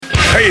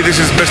Hey,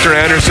 this is Mr.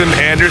 Anderson,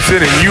 and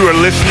you are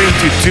listening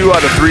to 2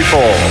 Out of 3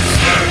 Falls.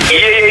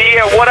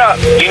 Yeah, what up?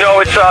 You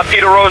know, it's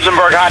Peter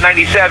Rosenberg, Hot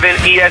 97,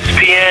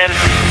 ESPN,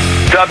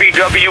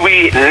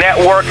 WWE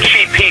Network,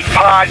 Cheap Heat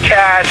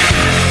Podcast.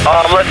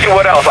 Let's see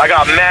what else. I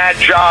got mad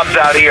jobs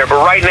out here,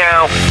 but right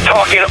now,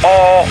 talking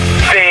all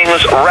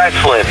things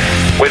wrestling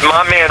with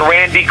my man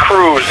Randy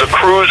Cruz, the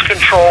Cruise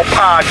Control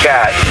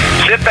Podcast.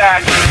 Sit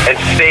back and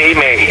stay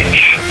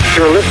mage.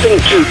 You're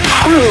listening to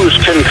Cruise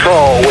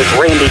Control with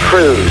Randy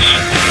Cruz.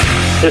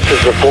 This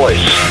is the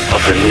voice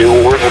of the New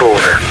World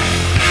Order,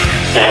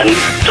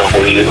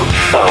 NWO,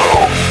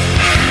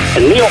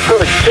 and Neil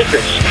Perfect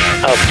Secrets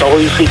of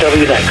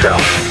WCW Nitro.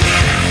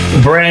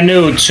 Brand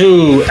new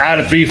 2 Out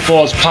of 3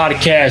 Falls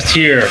podcast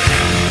here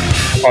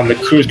on the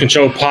Cruise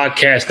Control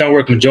Podcast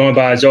Network. I'm joined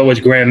by, as always,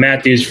 Graham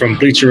Matthews from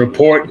Bleacher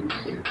Report.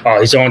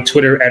 He's on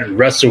Twitter at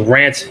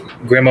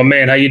WrestleRant. Graham, my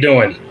man, how you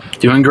doing?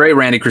 Doing great,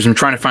 Randy Cruz. I'm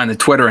trying to find the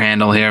Twitter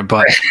handle here,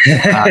 but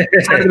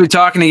excited to be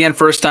talking again.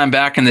 First time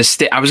back in the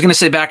state. I was going to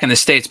say back in the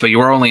States, but you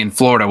were only in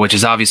Florida, which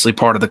is obviously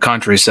part of the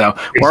country. So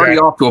we're already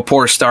off to a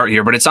poor start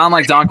here, but it's on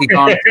like Donkey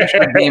Kong.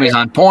 The game is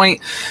on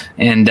point,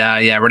 and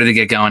ready to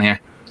get going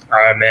here. All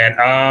right,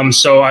 man.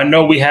 So I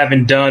know we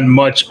haven't done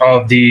much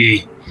of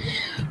the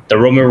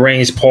Roman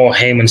Reigns, Paul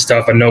Heyman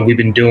stuff. I know we've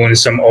been doing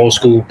some old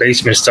school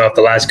basement stuff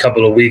the last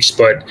couple of weeks,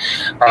 but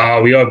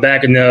we are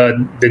back in the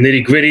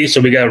nitty gritty. So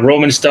we got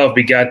Roman stuff.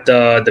 We got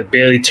the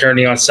Bayley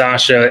turning on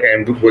Sasha,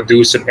 and we'll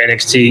do some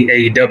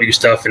NXT AEW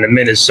stuff in a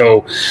minute.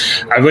 So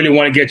I really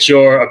want to get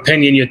your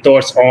opinion, your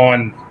thoughts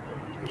on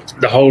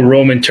the whole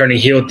Roman turning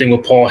heel thing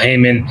with Paul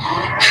Heyman.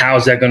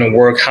 How's that going to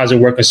work? How's it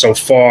working so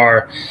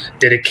far?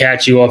 Did it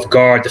catch you off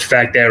guard? The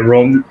fact that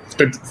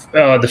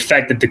the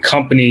fact that the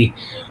company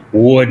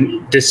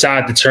would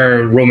decide to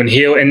turn Roman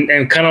heel, and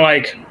kind of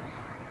like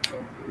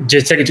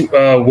just take it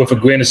with a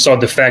grain of salt.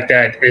 The fact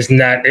that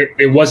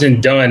it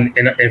wasn't done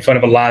in front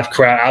of a live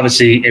crowd.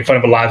 Obviously, in front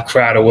of a live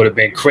crowd, it would have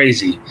been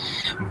crazy.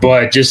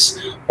 But just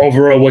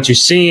overall, what you're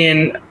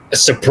seeing, a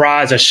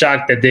surprise, a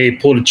shock that they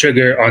pulled the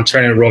trigger on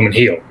turning Roman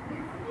heel.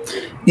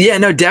 Yeah,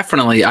 no,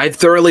 definitely. I've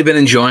thoroughly been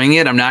enjoying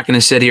it. I'm not going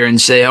to sit here and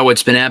say, oh,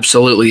 it's been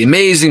absolutely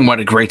amazing, what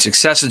a great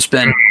success it's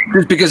been,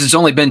 just because it's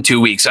only been 2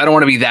 weeks. I don't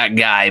want to be that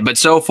guy. But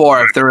so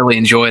far, I've thoroughly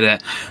enjoyed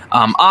it.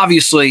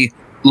 Obviously,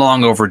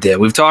 long overdue.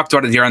 We've talked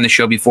about it here on the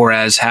show before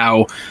as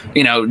how,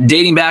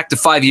 dating back to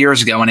 5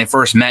 years ago when I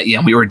first met you,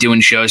 and we were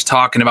doing shows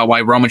talking about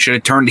why Roman should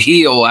have turned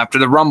heel after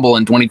the Rumble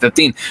in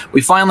 2015.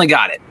 We finally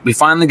got it. We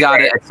finally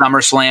got it at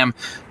SummerSlam.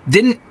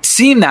 Didn't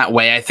seem that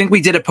way. I think we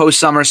did a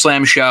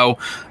post-SummerSlam show.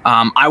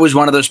 I was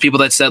one of those people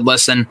that said,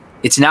 listen,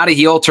 it's not a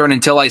heel turn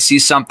until I see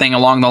something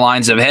along the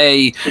lines of,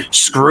 hey,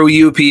 screw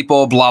you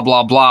people, blah,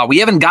 blah, blah. We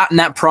haven't gotten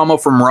that promo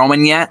from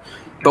Roman yet,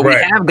 but we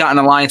have gotten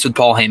an alliance with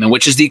Paul Heyman,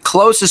 which is the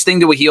closest thing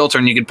to a heel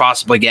turn you could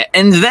possibly get.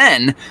 And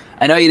then,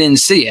 I know you didn't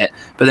see it,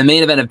 but the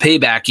main event of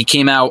Payback, he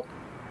came out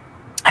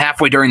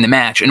halfway during the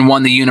match and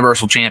won the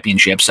Universal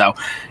Championship. So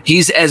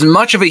he's as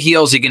much of a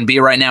heel as he can be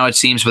right now, it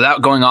seems,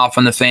 without going off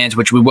on the fans,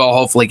 which we will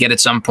hopefully get at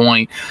some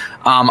point.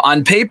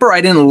 On paper, I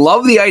didn't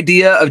love the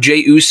idea of Jey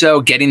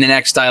Uso getting the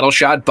next title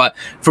shot, but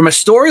from a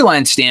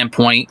storyline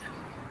standpoint,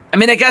 I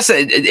mean, I guess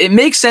it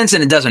makes sense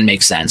and it doesn't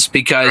make sense,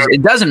 because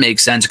it doesn't make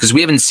sense because we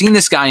haven't seen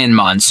this guy in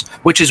months,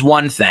 which is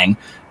one thing,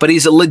 but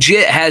he's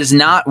has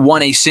not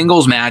won a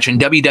singles match in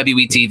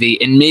WWE TV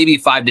in maybe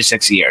 5 to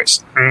 6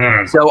 years.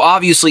 So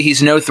obviously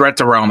he's no threat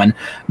to Roman,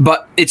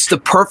 but it's the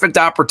perfect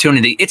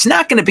opportunity. It's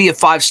not going to be a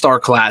 5-star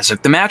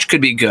classic. The match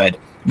could be good,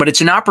 but it's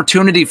an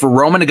opportunity for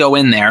Roman to go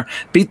in there,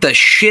 beat the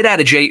shit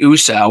out of Jey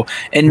Uso,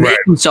 and make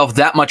himself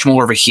that much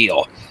more of a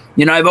heel.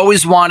 I've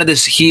always wanted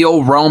this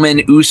heel Roman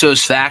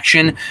Usos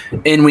faction,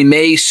 and we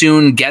may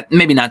soon get,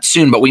 maybe not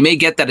soon, but we may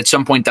get that at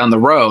some point down the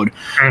road.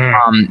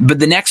 But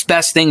the next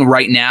best thing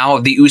right now,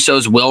 the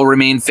Usos will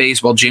remain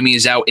face while Jimmy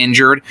is out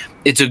injured.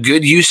 It's a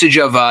good usage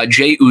of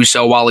Jey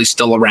Uso while he's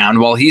still around,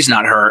 while he's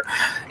not hurt,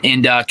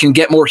 and can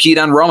get more heat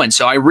on Roman.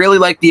 So I really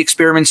like the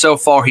experiment so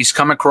far. He's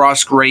come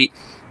across great.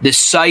 The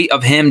sight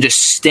of him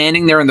just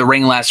standing there in the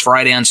ring last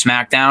Friday on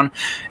SmackDown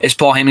as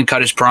Paul Heyman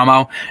cut his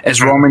promo,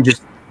 as Roman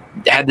just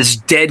had this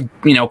dead,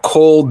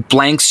 cold,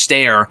 blank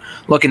stare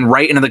looking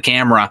right into the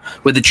camera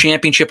with the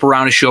championship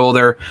around his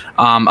shoulder.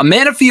 A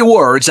man of few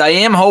words. I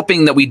am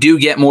hoping that we do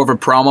get more of a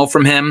promo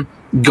from him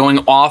going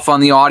off on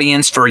the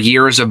audience for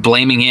years of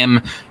blaming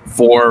him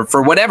for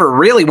whatever,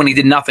 really, when he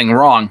did nothing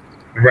wrong.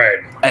 Right.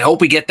 I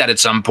hope we get that at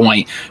some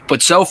point.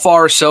 But so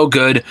far, so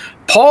good.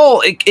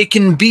 Paul, it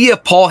can be a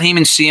Paul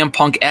Heyman CM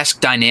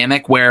Punk-esque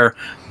dynamic where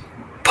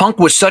Punk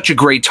was such a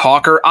great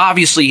talker.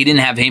 Obviously, he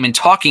didn't have Heyman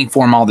talking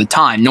for him all the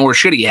time, nor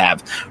should he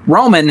have.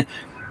 Roman,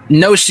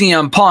 no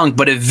CM Punk,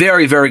 but a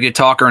very, very good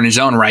talker in his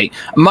own right.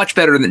 A much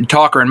better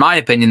talker, in my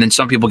opinion, than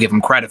some people give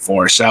him credit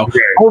for. So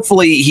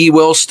hopefully he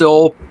will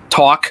still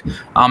talk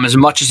as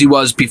much as he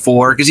was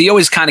before, because he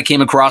always kind of came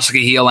across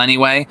like a heel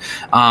anyway.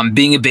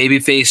 Being a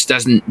babyface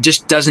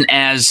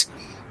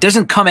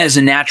doesn't come as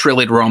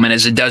naturally to Roman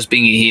as it does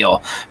being a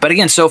heel. But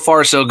again, so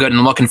far so good, and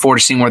I'm looking forward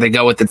to seeing where they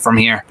go with it from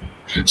here.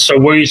 So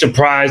were you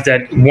surprised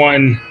that,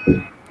 one,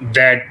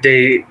 that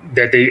they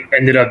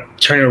ended up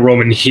turning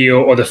Roman heel,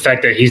 or the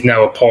fact that he's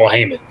now a Paul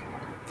Heyman?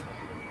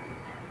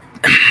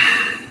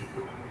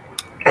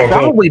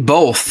 Probably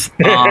both.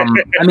 I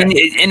mean,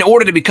 in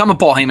order to become a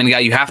Paul Heyman guy,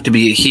 you have to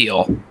be a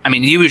heel. I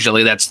mean,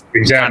 usually that's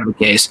kind of the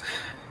case.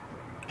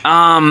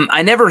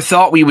 I never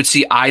thought we would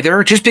see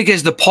either, just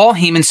because the Paul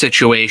Heyman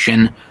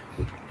situation,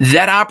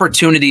 that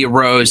opportunity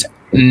arose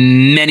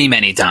many,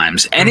 many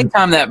times.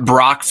 Anytime that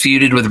Brock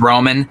feuded with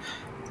Roman,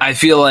 I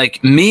feel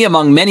like me,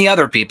 among many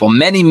other people,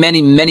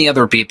 many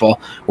other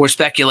people, were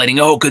speculating,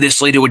 oh, could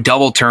this lead to a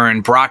double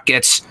turn? Brock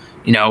gets,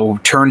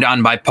 turned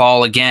on by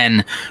Paul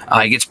again.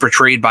 He gets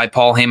portrayed by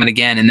Paul Heyman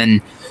again. And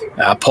then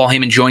Paul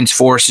Heyman joins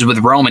forces with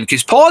Roman,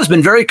 because Paul has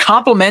been very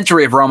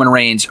complimentary of Roman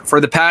Reigns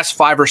for the past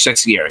 5 or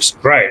 6 years.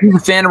 Right. He's a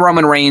fan of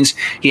Roman Reigns.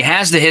 He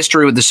has the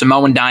history with the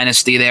Samoan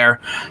dynasty there.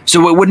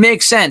 So it would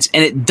make sense,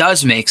 and it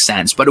does make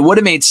sense, but it would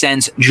have made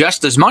sense,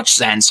 just as much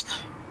sense,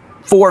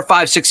 4,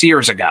 5, 6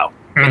 years ago.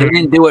 But they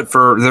didn't do it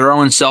for their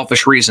own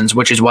selfish reasons,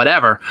 which is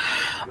whatever.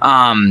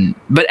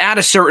 But at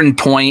a certain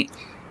point,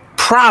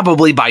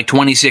 probably by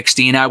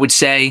 2016, I would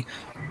say,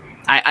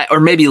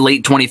 or maybe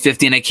late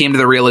 2015, I came to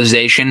the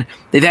realization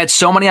they've had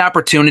so many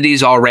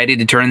opportunities already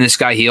to turn this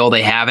guy heel.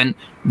 They haven't.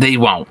 They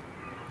won't.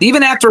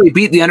 Even after he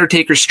beat The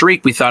Undertaker's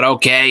streak, we thought,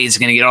 okay, he's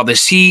going to get all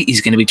this heat. He's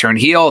going to be turned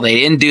heel. They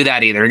didn't do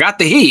that either. Got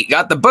the heat,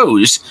 got the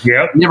booze.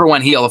 Yep. Never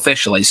went heel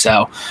officially.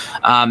 So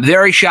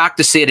very shocked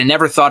to see it, and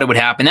never thought it would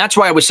happen. That's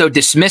why I was so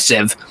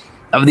dismissive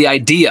of the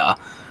idea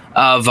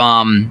of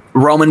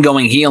Roman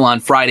going heel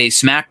on Friday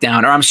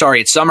SmackDown, or I'm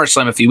sorry, at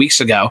SummerSlam a few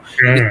weeks ago.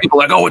 People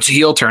are like, oh, it's a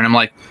heel turn. I'm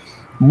like,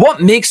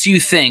 what makes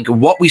you think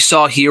what we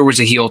saw here was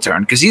a heel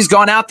turn? Because he's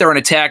gone out there and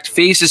attacked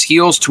faces,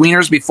 heels,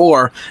 tweeners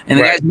before, and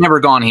the guy's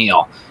never gone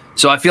heel.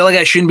 So I feel like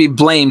I shouldn't be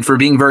blamed for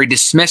being very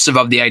dismissive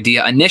of the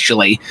idea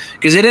initially,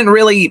 because it didn't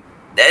really.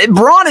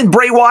 Braun and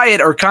Bray Wyatt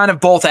are kind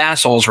of both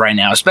assholes right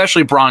now,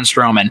 especially Braun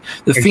Strowman.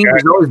 The Fiend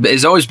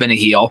has always been a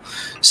heel,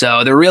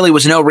 so there really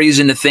was no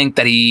reason to think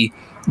that he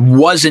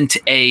wasn't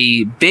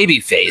a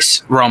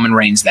babyface, Roman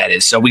Reigns, that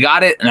is. So we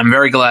got it, and I'm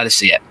very glad to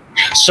see it.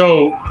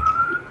 So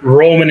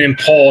Roman and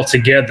Paul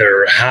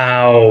together,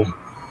 how?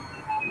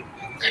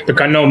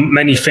 Look, I know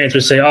many fans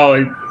would say,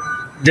 "Oh,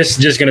 this is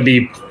just going to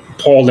be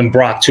Paul and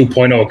Brock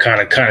 2.0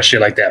 kind of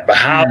shit like that." But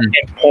how can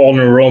Paul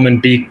and Roman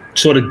be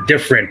sort of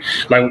different?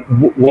 Like,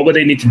 what would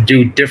they need to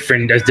do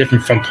that's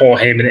different from Paul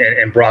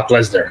Heyman and Brock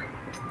Lesnar?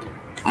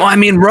 Well, I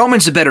mean,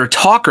 Roman's a better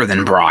talker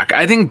than Brock.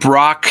 I think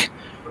Brock,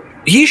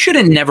 he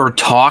shouldn't never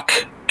talk,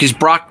 because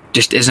Brock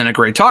just isn't a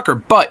great talker,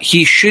 but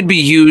he should be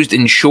used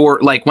in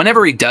short, like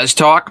whenever he does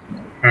talk,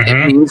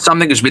 it means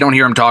something, because we don't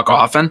hear him talk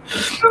often.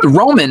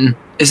 Roman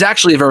is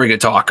actually a very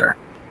good talker.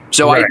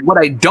 So what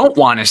I don't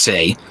want to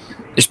say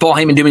is Paul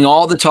Heyman doing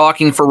all the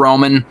talking for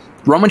Roman.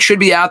 Roman should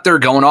be out there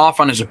going off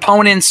on his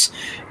opponents,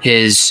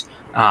 his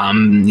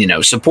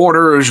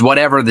supporters,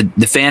 whatever,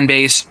 the fan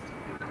base.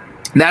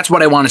 That's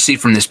what I want to see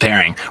from this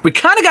pairing. We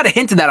kind of got a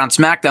hint of that on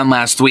SmackDown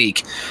last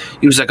week.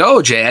 He was like,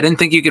 oh, Jay, I didn't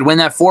think you could win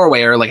that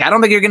 4-way. Or like, I don't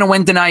think you're going to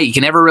win tonight. You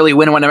can never really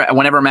win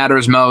whenever it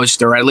matters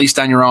most, or at least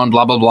on your own,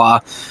 blah, blah,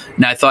 blah.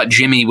 And I thought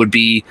Jimmy would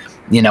be,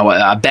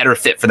 a better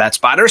fit for that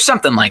spot or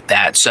something like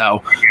that.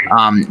 So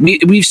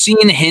we've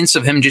seen hints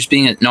of him just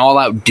being an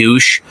all-out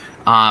douche,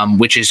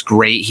 which is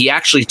great. He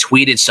actually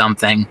tweeted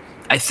something,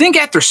 I think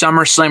after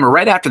SummerSlam or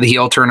right after the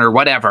heel turn or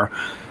whatever,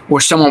 where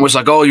someone was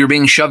like, oh, you're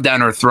being shoved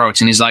down our throats.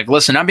 And he's like,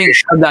 listen, I'm being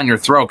shoved down your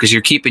throat because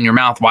you're keeping your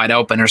mouth wide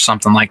open or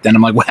something like that. And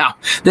I'm like, wow,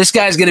 this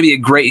guy's going to be a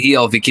great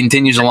heel if he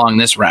continues along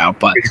this route.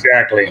 But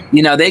exactly,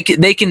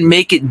 they can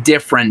make it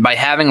different by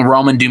having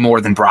Roman do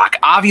more than Brock.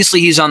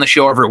 Obviously, he's on the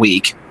show every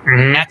week.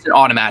 That's an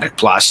automatic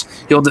plus.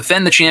 He'll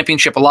defend the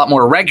championship a lot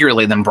more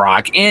regularly than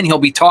Brock, and he'll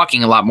be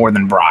talking a lot more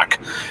than Brock.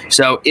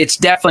 So it's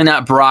definitely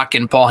not Brock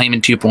and Paul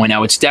Heyman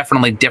 2.0. It's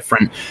definitely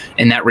different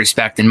in that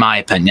respect, in my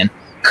opinion.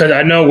 Because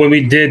I know when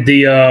we did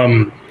the,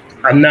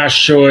 I'm not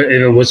sure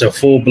if it was a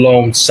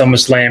full-blown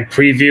SummerSlam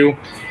preview,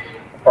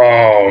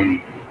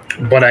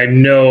 but I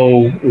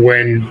know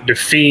when The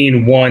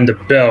Fiend won the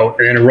belt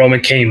and then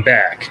Roman came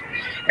back.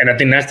 And I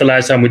think that's the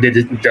last time we did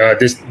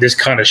this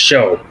kind of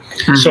show.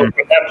 So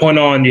from that point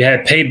on, you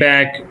had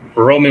Payback,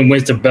 Roman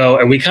wins the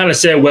belt, and we kind of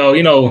said, well,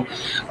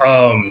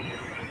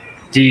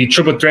 the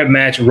triple threat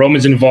match,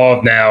 Roman's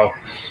involved now.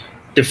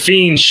 The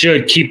Fiend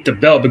should keep the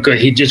belt because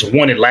he just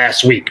won it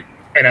last week.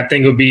 And I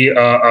think it would be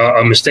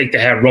a mistake to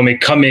have Roman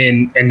come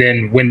in and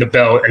then win the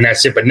belt, and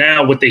that's it. But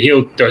now with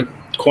the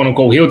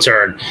quote-unquote heel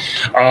turn,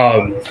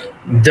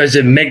 does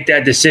it make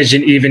that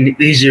decision even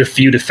easier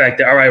for you? The fact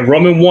that, all right,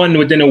 Roman won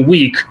within a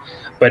week,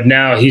 but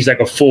now he's like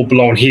a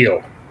full-blown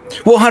heel.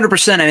 Well,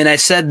 100%. I mean, I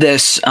said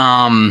this.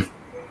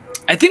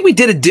 I think we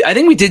did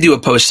do a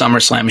post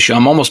SummerSlam show.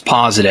 I'm almost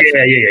positive.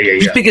 Yeah.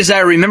 Just because I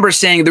remember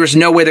saying there's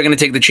no way they're going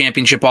to take the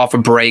championship off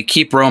of Bray,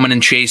 keep Roman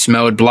in chase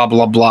mode, blah,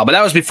 blah, blah. But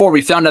that was before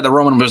we found out that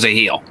Roman was a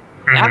heel.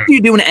 After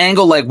you do an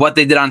angle like what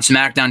they did on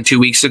SmackDown 2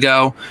 weeks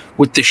ago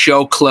with the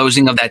show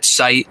closing of that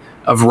site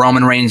of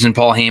Roman Reigns and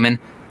Paul Heyman,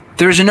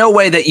 there's no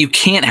way that you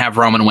can't have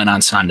Roman win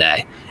on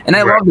Sunday. And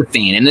I love The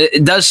Fiend. And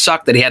it does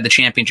suck that he had the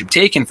championship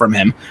taken from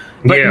him.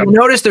 But you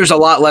notice there's a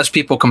lot less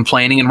people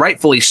complaining, and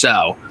rightfully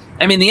so.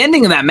 I mean, the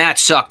ending of that match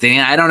sucked.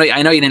 And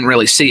I know you didn't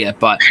really see it,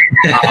 but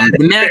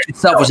the match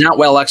itself was not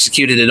well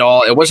executed at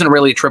all. It wasn't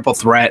really a triple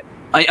threat.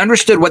 I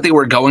understood what they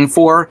were going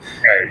for,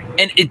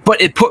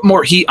 but it put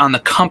more heat on the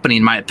company,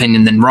 in my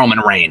opinion, than Roman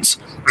Reigns.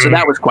 So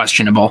that was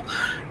questionable.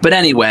 But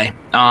anyway,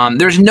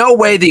 there's no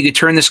way that you could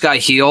turn this guy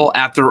heel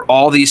after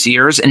all these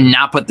years and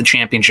not put the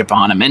championship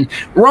on him. And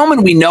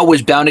Roman, we know,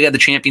 was bound to get the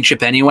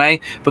championship anyway,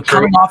 but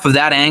coming off of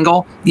that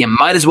angle, you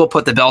might as well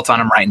put the belt on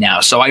him right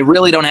now. So I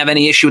really don't have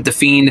any issue with The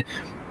Fiend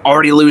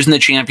already losing the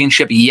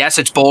championship. Yes,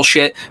 it's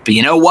bullshit, but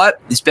you know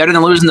what? It's better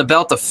than losing the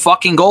belt to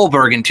fucking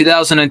Goldberg in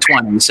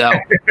 2020. So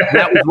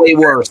that was way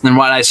worse than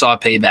what I saw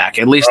Payback,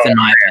 at least in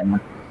my opinion.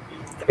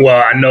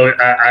 Well, I know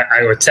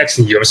I was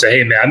texting you. I said,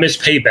 hey, man, I missed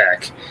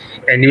Payback.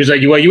 And he was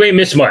like, well, you ain't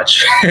missed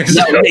much.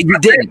 No, you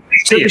didn't.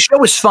 So the show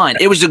was fun.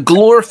 It was a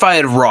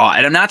glorified Raw,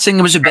 and I'm not saying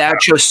it was a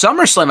bad show.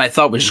 SummerSlam I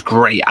thought was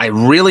great. I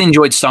really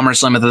enjoyed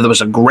SummerSlam. I thought it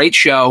was a great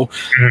show.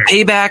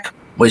 Payback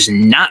was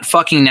not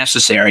fucking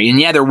necessary. And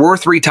yeah, there were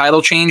 3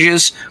 title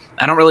changes.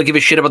 I don't really give a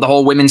shit about the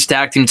whole women's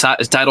tag team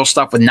title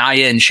stuff with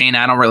Nia and Shayna.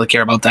 I don't really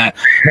care about that.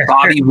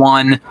 Bobby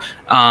won.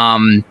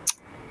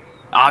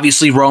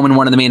 Obviously, Roman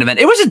won in the main event.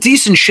 It was a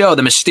decent show.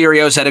 The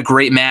Mysterios had a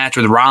great match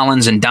with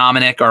Rollins and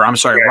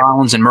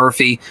Rollins and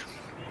Murphy.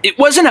 It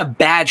wasn't a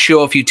bad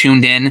show if you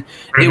tuned in.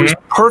 It was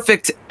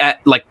perfect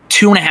at like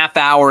 2.5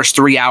 hours,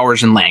 3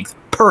 hours in length.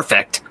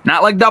 Perfect.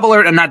 Not like Double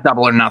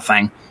or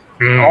Nothing.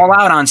 All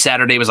Out on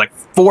Saturday was like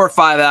 4 or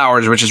 5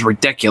 hours, which is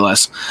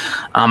ridiculous.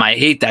 I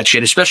hate that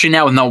shit, especially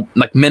now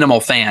with minimal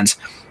fans.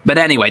 But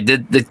anyway, to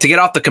get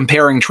off the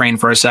comparing train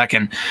for a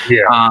second,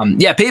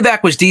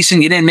 Payback was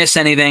decent. You didn't miss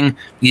anything.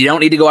 You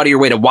don't need to go out of your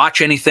way to watch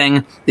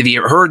anything. If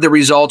you heard the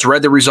results,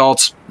 read the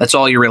results, that's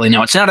all you really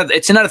know. It's not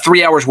a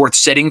 3 hours worth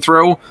sitting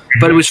through,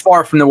 but it was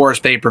far from the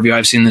worst pay-per-view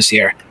I've seen this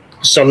year.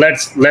 So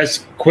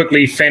let's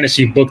quickly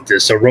fantasy book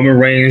this. So Roman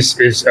Reigns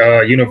is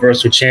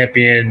Universal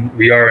Champion.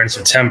 We are in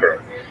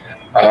September.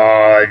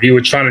 If you were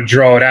trying to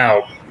draw it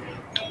out,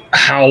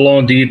 how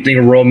long do you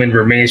think Roman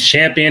remains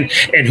champion,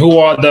 and who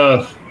are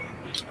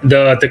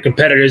the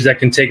competitors that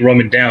can take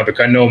Roman down?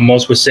 Because I know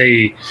most would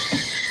say,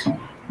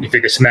 you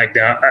figure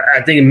SmackDown.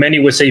 I think many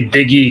would say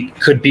Big E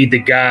could be the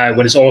guy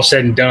when it's all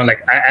said and done.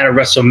 Like at a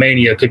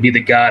WrestleMania, could be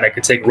the guy that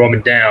could take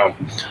Roman down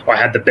or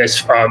have the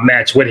best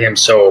match with him.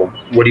 So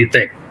what do you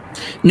think?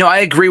 No, I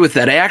agree with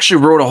that. I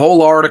actually wrote a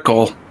whole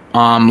article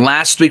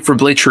last week for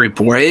Bleacher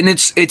Report, and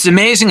it's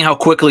amazing how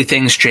quickly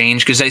things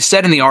change, because I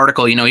said in the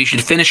article, you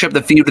should finish up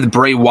the feud with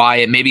Bray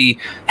Wyatt, maybe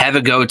have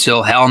it go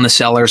till Hell in the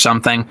Cell or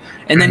something,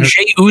 and then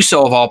Jey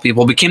Uso, of all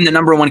people, became the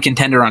number 1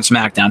 contender on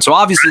SmackDown. So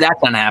obviously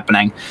that's not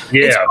happening.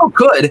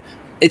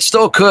 It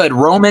still could.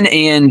 Roman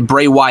and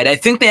Bray Wyatt, I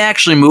think they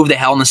actually moved the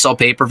Hell in the Cell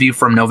pay-per-view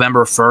from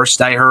November 1st,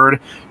 I heard,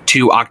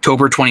 to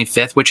October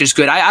 25th, which is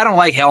good. I don't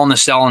like Hell in the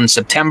Cell in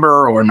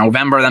September or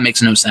November. That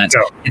makes no sense.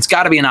 No. It's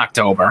got to be in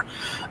October.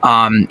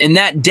 And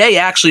that day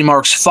actually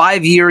marks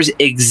 5 years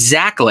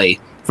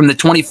exactly from the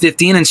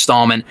 2015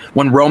 installment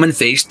when Roman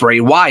faced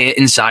Bray Wyatt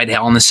inside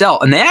Hell in the Cell.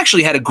 And they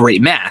actually had a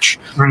great match.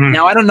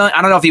 Now, I don't know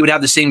if he would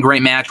have the same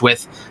great match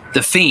with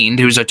The Fiend,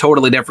 who's a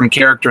totally different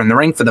character in the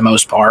ring for the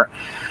most part.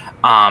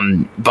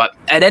 But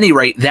at any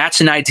rate,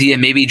 that's an idea.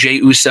 Maybe Jey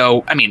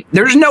Uso. I mean,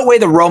 there's no way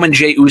the Roman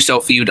Jey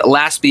Uso feud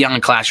lasts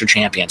beyond Clash of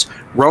Champions.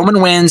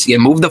 Roman wins, you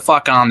move the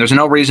fuck on. There's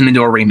no reason to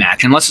do a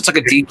rematch unless it's like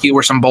a DQ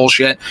or some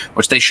bullshit,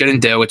 which they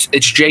shouldn't do. It's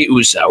Jey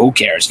Uso. Who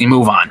cares? You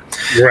move on.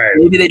 Right.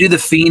 Maybe they do the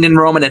Fiend and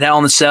Roman at Hell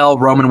in the Cell.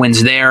 Roman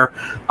wins there.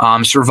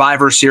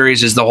 Survivor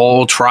Series is the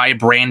whole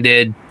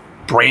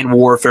brand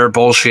warfare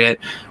bullshit,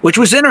 which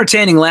was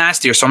entertaining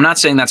last year, so I'm not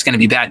saying that's going to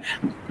be bad.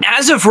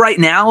 As of right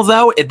now,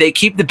 though, if they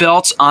keep the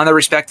belts on their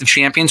respective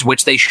champions,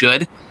 which they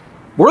should,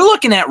 we're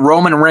looking at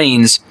Roman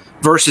Reigns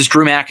versus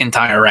Drew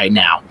McIntyre right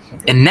now,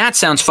 and that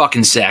sounds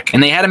fucking sick.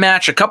 And they had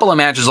a couple of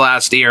matches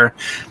last year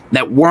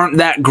that weren't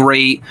that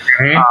great.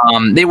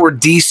 They were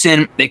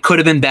decent. They could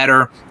have been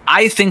better.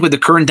 I think with the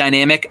current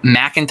dynamic,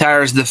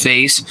 McIntyre is the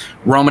face,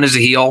 Roman is a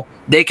heel.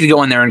 They could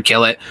go in there and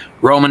kill it.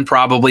 Roman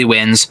probably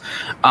wins.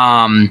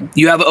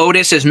 You have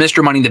Otis as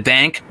Mr. Money in the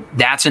Bank.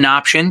 That's an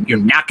option. You're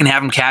not going to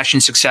have him cash in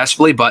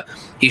successfully, but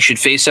he should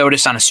face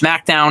Otis on a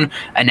SmackDown,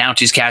 announce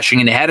he's cashing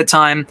in ahead of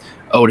time.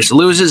 Otis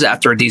loses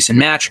after a decent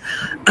match.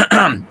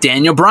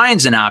 Daniel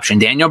Bryan's an option.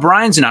 Daniel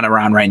Bryan's not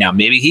around right now.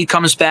 Maybe he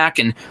comes back,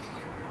 and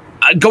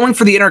going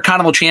for the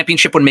Intercontinental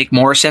Championship would make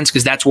more sense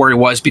because that's where he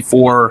was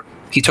before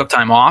he took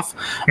time off.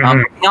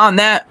 Beyond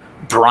that,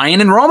 Bryan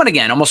and Roman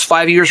again, almost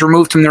 5 years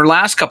removed from their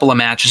last couple of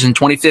matches in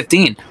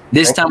 2015.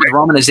 This time with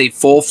Roman as a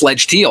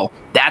full-fledged heel.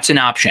 That's an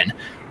option.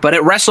 But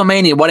at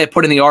WrestleMania, what I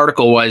put in the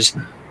article was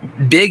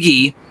Big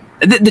E.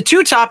 The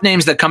two top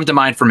names that come to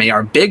mind for me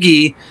are Big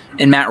E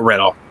and Matt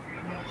Riddle.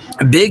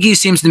 Big E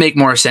seems to make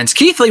more sense.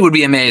 Keith Lee would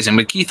be amazing,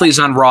 but Keith Lee's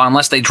on Raw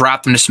unless they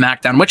dropped him to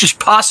SmackDown, which is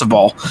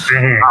possible.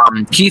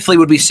 Keith Lee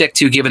would be sick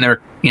too, given their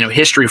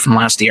history from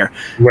last year.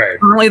 Right.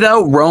 Currently,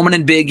 though, Roman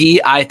and Big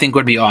E, I think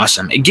would be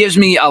awesome. It gives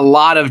me a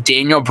lot of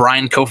Daniel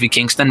Bryan, Kofi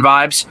Kingston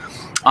vibes,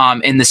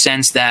 in the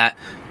sense that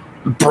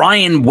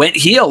Bryan went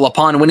heel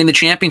upon winning the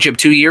championship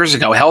 2 years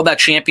ago, held that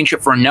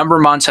championship for a number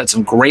of months, had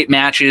some great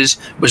matches,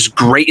 was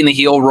great in the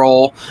heel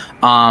role,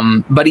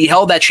 but he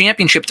held that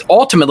championship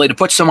ultimately to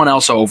put someone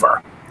else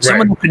over.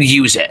 Someone who could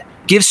use it.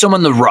 Give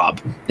someone the rub.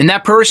 And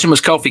that person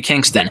was Kofi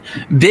Kingston.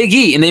 Big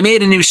E, and they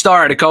made a new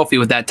star out of Kofi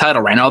with that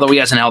title reign, although he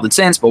hasn't held it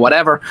since, but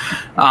whatever.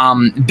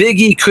 Big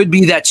E could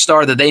be that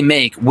star that they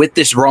make with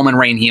this Roman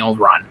Reigns heel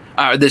run,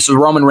 this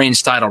Roman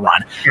Reigns title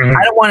run.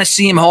 I don't want to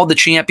see him hold the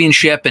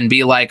championship and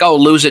be like, oh,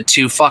 lose it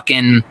to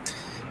fucking...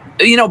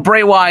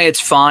 Bray Wyatt's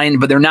fine,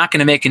 but they're not going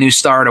to make a new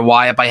star to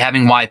Wyatt by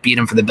having Wyatt beat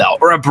him for the belt,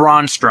 or a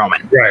Braun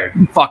Strowman. Right.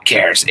 Fuck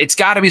cares. It's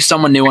got to be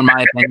someone new, in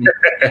my opinion.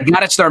 You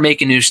got to start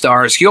making new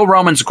stars. Heel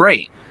Roman's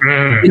great.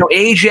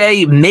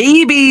 AJ,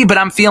 maybe, but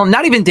I'm feeling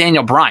not even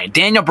Daniel Bryan.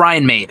 Daniel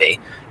Bryan, maybe.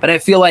 But I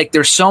feel like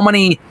there's so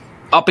many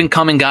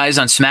up-and-coming guys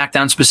on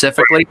SmackDown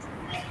specifically.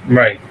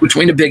 Right.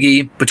 Between a Big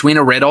E, between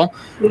a Riddle,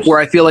 where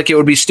I feel like it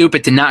would be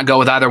stupid to not go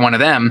with either one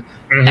of them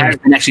as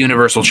the next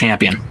Universal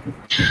Champion.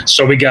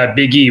 So we got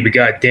Big E, we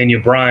got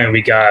Daniel Bryan,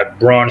 we got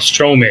Braun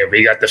Strowman,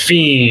 we got The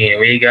Fiend,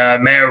 we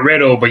got Matt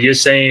Riddle. But you're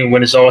saying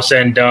when it's all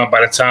said and done,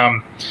 by the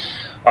time,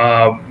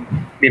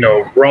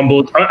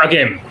 Rumble,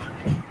 again,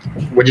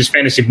 we're just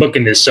fantasy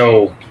booking this.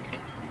 So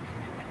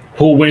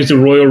who wins the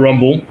Royal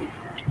Rumble?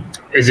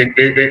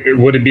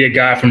 Would it be a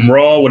guy from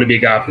Raw? Would it be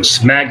a guy from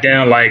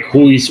SmackDown? Like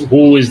who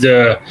is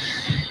the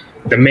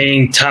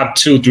main top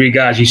 2-3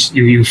 guys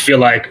you feel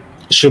like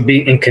should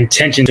be in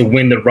contention to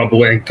win the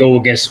Rumble and go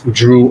against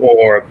Drew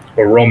or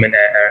Roman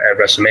at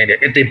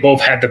WrestleMania if they both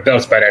had the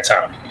belts by that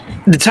time?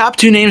 The top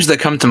 2 names that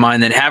come to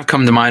mind that have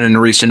come to mind in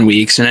recent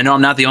weeks, and I know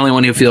I'm not the only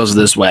one who feels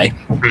this way,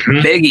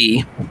 Big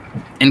E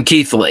and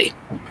Keith Lee.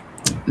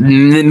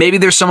 Maybe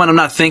there's someone I'm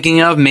not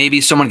thinking of.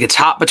 Maybe someone gets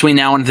hot between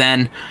now and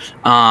then.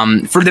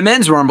 For the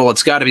men's Rumble,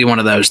 it's got to be one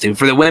of those two.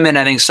 For the women,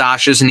 I think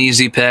Sasha's an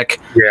easy pick.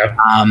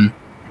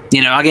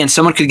 Yeah. Again,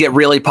 someone could get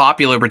really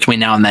popular between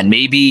now and then.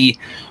 Maybe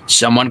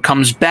someone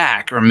comes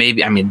back, or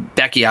maybe,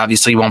 Becky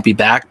obviously won't be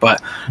back,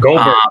 but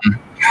Goldberg.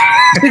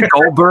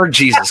 Goldberg,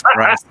 Jesus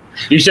Christ.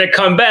 You said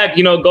come back,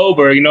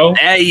 Goldberg,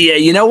 Yeah,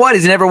 you know what?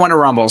 He's never won a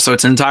Rumble, so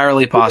it's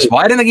entirely possible.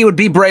 I didn't think he would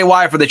beat Bray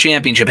Wyatt for the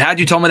championship. Had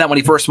you told me that when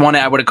he first won it,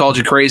 I would have called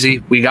you crazy.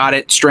 We got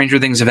it. Stranger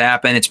things have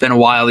happened. It's been a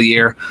while a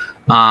year.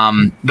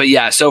 But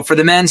yeah, so for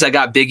the men's, I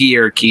got Big E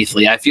or Keith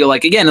Lee. I feel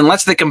like, again,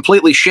 unless they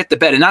completely shit the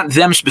bed, and not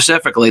them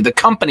specifically, the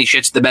company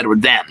shits the bed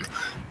with them,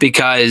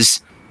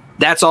 because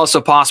that's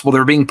also possible.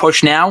 They're being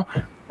pushed now.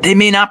 They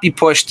may not be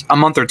pushed a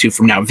month or two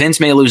from now. Vince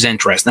may lose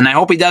interest, and I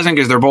hope he doesn't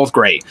because they're both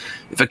great.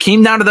 If it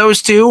came down to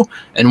those two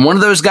and one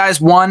of those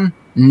guys won,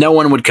 no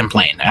one would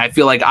complain. I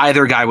feel like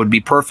either guy would be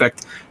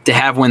perfect to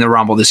have win the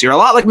Rumble this year. A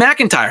lot like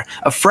McIntyre,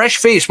 a fresh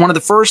face, one of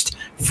the first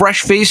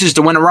fresh faces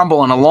to win a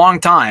Rumble in a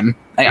long time,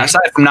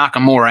 aside from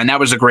Nakamura, and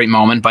that was a great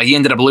moment, but he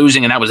ended up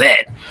losing, and that was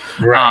it.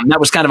 Right. That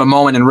was kind of a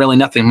moment and really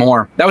nothing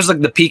more. That was like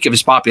the peak of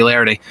his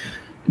popularity.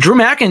 Drew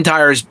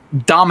McIntyre has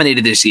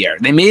dominated this year.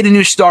 They made a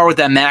new star with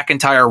that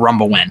McIntyre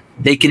Rumble win.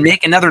 They can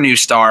make another new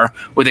star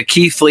with a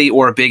Keith Lee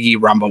or a Big E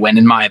Rumble win,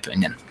 in my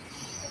opinion.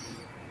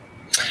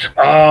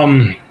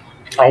 I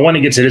want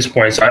to get to this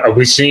point. So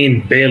we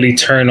seen Bayley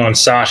turn on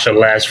Sasha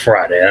last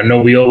Friday. I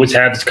know we always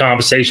have this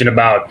conversation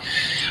about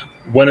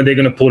when are they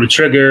going to pull the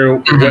trigger.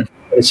 When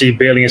see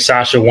Bayley and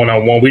Sasha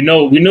one-on-one. We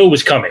knew it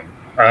was coming.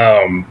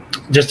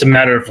 Just a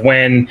matter of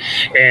when,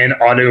 and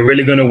are they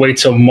really going to wait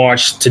till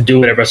March to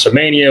do it at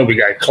WrestleMania? We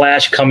got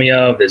Clash coming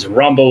up. There's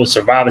Rumble,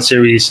 Survivor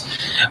Series.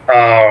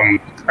 I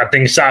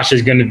think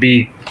Sasha's going to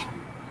be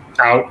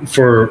out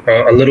for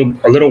a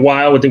little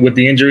while with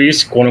the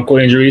injuries, quote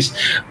unquote injuries.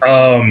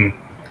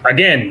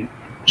 Again,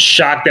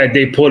 shocked that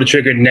they pulled the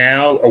trigger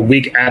now, a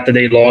week after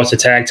they lost the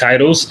tag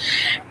titles.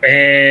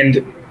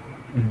 And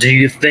do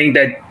you think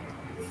that?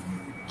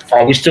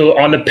 Are we still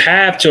on the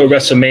path to a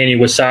WrestleMania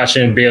with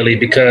Sasha and Bayley?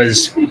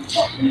 Because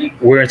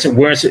we're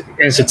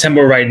in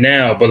September right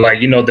now, but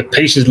the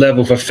patience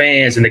level for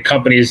fans and the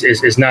company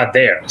is not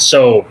there.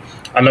 So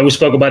I know we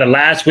spoke about it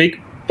last week,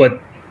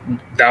 but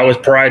that was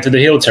prior to the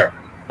heel turn.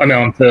 To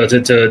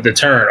the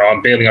turn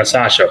on Bayley on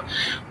Sasha.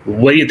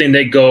 Where do you think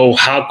they go?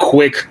 How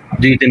quick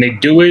do you think they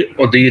do it,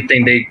 or do you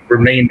think they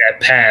remain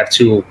that path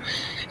to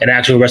an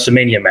actual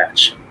WrestleMania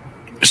match?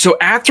 So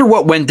after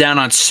what went down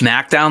on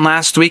SmackDown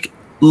last week,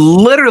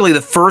 literally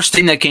the first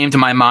thing that came to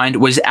my mind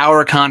was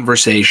our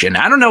conversation.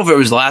 I don't know if it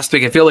was last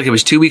week. I feel like it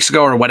was 2 weeks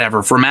ago or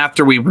whatever, from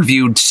after we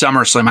reviewed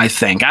SummerSlam, I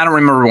think. I don't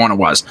remember when it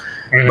was.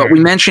 But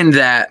we mentioned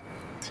that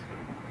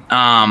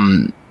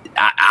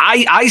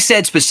I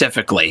said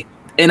specifically,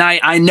 and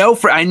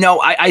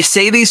I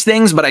say these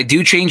things, but I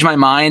do change my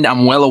mind.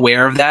 I'm well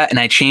aware of that,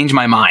 and I change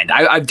my mind.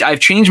 I've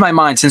changed my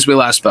mind since we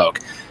last spoke.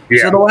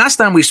 Yeah. So the last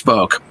time we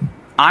spoke,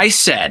 I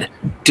said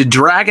to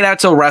drag it out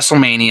till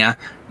WrestleMania,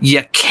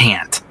 you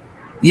can't.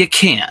 You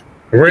can't.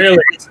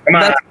 Really? Come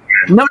on.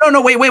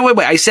 No. Wait.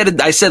 I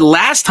said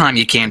last time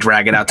you can't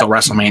drag it out till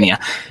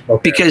WrestleMania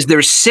because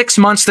there's 6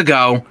 months to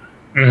go.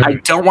 Mm-hmm. I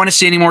don't want to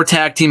see any more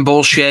tag team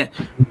bullshit.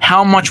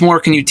 How much more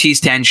can you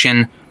tease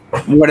tension?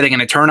 What are they going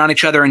to turn on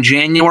each other in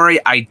January?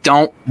 I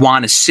don't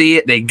want to see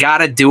it. They got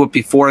to do it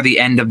before the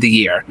end of the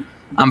year.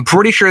 I'm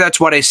pretty sure that's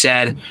what I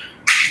said.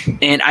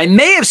 And I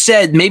may have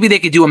said maybe they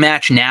could do a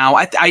match now.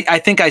 I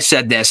think I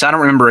said this. I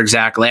don't remember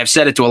exactly. I've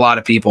said it to a lot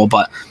of people,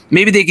 but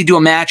maybe they could do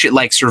a match at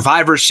like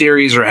Survivor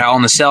Series or Hell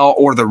in a Cell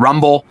or the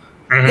Rumble.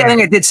 Mm-hmm. Yeah, I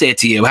think I did say it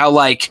to you. How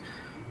like,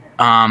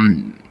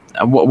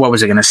 what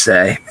was I going to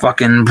say?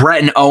 Fucking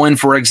Brett and Owen,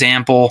 for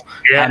example,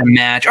 had a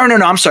match. Oh, no,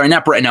 I'm sorry.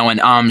 Not Brett and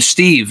Owen.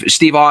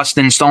 Steve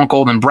Austin, Stone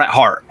Cold, and Bret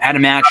Hart had a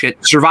match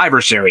at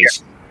Survivor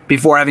Series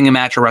before having a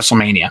match at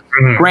WrestleMania.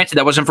 Mm-hmm. Granted,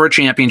 that wasn't for a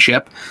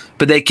championship,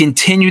 but they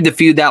continued the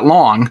feud that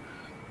long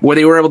where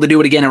they were able to do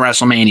it again at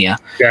WrestleMania.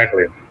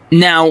 Exactly.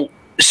 Now,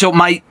 so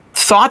my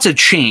thoughts have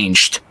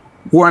changed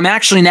where I'm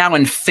actually now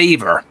in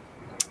favor,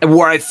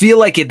 where I feel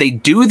like if they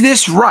do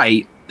this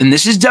right, and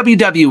this is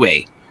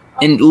WWE,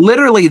 and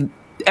literally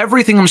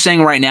everything I'm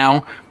saying right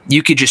now,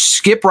 you could just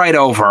skip right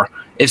over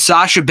if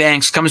Sasha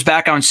Banks comes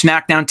back on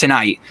SmackDown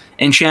tonight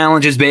and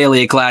challenges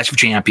Bayley at Clash of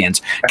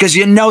Champions. Because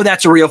you know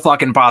that's a real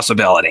fucking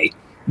possibility.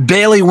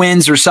 Bayley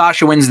wins or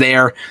Sasha wins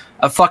there,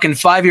 a fucking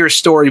 5-year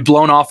story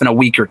blown off in a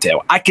week or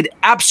two. I could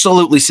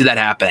absolutely see that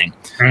happening.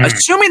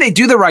 Assuming they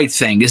do the right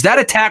thing, because that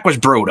attack was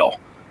brutal.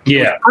 Yeah.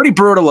 It was a pretty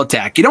brutal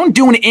attack. You don't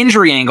do an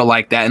injury angle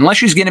like that unless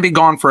she's going to be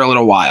gone for a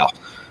little while.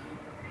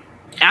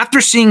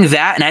 After seeing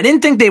that, and I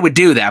didn't think they would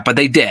do that, but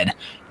they did,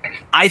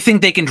 I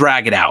think they can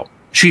drag it out.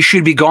 She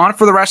should be gone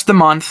for the rest of the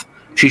month.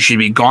 She should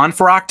be gone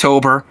for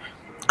October.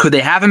 Could they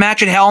have a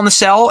match at Hell in a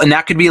Cell, and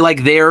that could be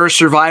like their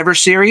Survivor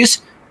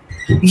Series?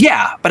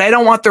 Yeah, but I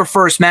don't want their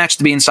first match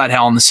to be inside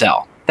Hell in a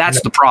Cell.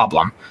 That's the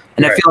problem.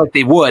 And I feel like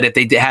they would if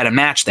they had a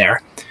match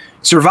there.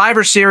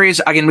 Survivor Series,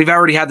 again, we've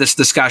already had this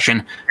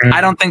discussion.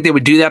 I don't think they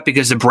would do that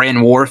because of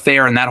brand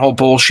warfare and that whole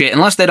bullshit,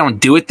 unless they don't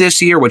do it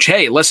this year, which,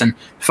 hey, listen,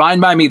 fine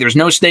by me. There's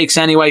no stakes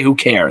anyway. Who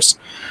cares?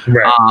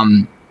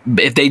 Right.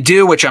 If they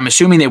do, which I'm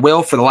assuming they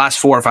will for the last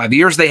 4 or 5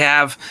 years they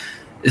have,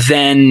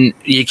 then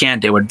you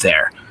can't do it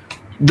there.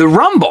 The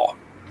Rumble.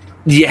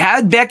 You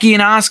had Becky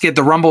and Asuka at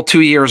the Rumble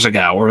 2 years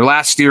ago or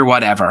last year,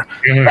 whatever.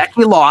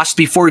 Becky lost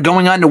before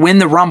going on to win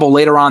the Rumble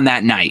later on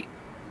that night.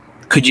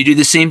 Could you do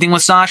the same thing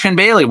with Sasha and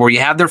Bayley, where you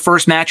have their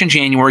first match in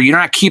January? You're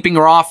not keeping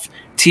her off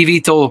TV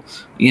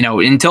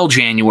until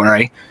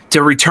January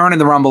to return in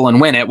the Rumble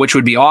and win it, which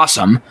would be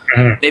awesome.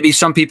 Maybe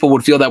some people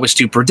would feel that was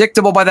too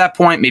predictable by that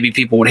point. Maybe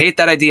people would hate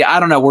that idea.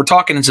 I don't know. We're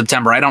talking in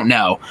September. I don't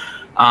know.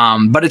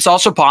 But it's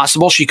also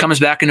possible she comes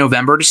back in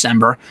November,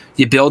 December.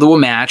 You build to a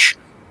match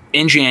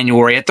in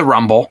January at the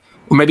Rumble,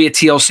 or maybe a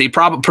TLC,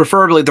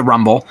 preferably the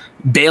Rumble.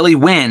 Bayley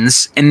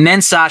wins, and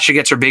then Sasha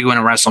gets her big win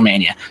at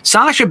WrestleMania.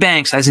 Sasha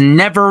Banks has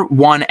never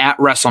won at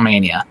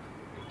WrestleMania,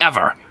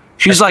 ever.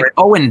 She's like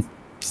 0-5,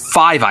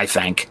 I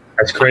think.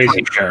 That's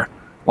crazy. Sure.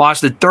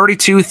 Lost at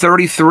 32,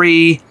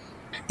 33.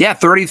 Yeah,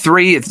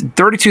 33,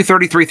 32,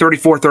 33,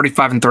 34,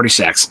 35, and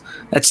 36.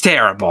 That's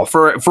terrible.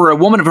 For a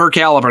woman of her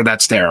caliber,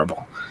 that's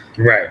terrible.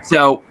 Right.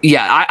 So,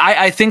 yeah,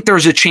 I think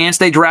there's a chance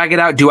they drag it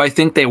out. Do I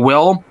think they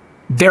will?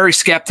 Very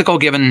skeptical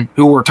given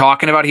who we're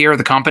talking about here,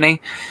 the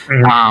company.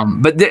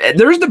 But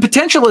there's the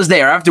potential is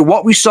there. After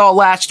what we saw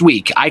last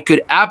week, I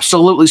could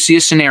absolutely see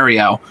a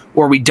scenario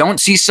where we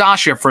don't see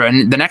Sasha for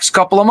the next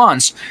couple of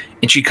months,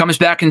 and she comes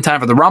back in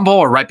time for the Rumble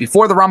or right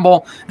before the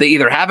Rumble. They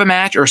either have a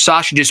match or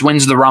Sasha just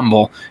wins the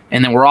Rumble,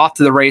 and then we're off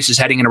to the races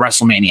heading into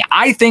WrestleMania.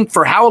 I think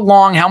for how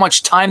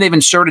much time they've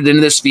inserted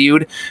into this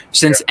feud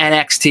since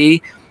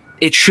NXT,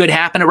 it should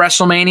happen at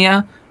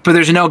WrestleMania. But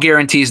there's no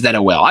guarantees that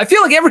it will. I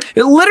feel like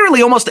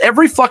literally almost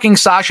every fucking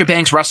Sasha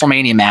Banks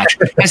WrestleMania match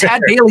has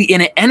had Bayley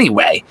in it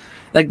anyway.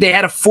 Like they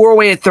had a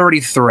 4-way at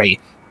 33.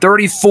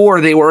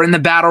 34, they were in the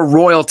Battle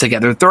Royal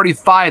together.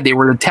 35, they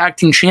were the tag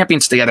team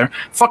champions together.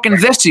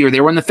 Fucking this year,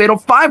 they were in the Fatal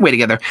 5-way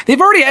together.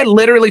 They've already had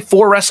literally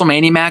 4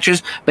 WrestleMania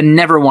matches, but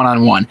never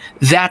one-on-one.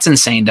 That's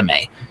insane to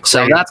me.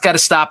 So that's got to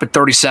stop at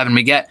 37.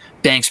 We get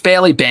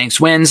Banks-Bayley,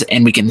 Banks wins,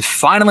 and we can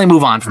finally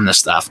move on from this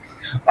stuff.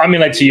 I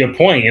mean, like to your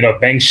point,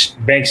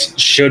 Banks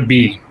should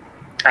be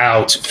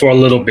out for a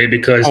little bit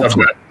because of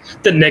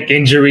the neck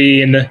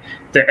injury and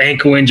the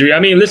ankle injury. I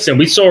mean, listen,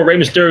 we saw Rey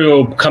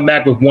Mysterio come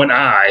back with one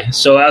eye.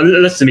 So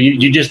listen,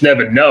 you just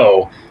never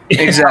know.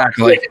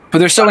 Exactly. But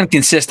they're so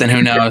inconsistent.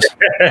 Who knows?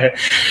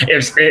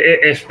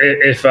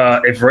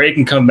 if Rey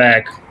can come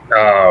back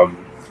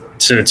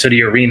to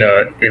the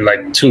arena in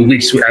like 2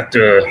 weeks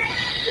after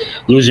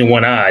losing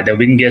one eye, then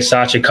we can get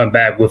Sasha come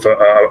back with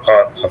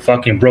a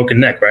fucking broken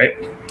neck, right?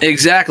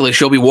 Exactly.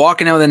 She'll be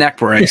walking out with a neck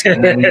brace,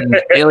 and then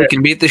Bayley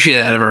can beat the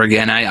shit out of her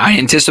again. I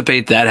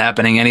anticipate that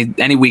happening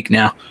any week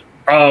now.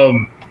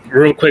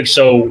 Real quick,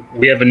 so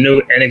we have a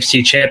new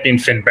NXT champion,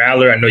 Finn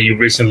Balor. I know you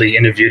recently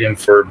interviewed him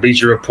for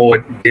Bleacher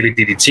Report, Daily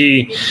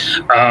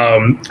DDT.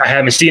 I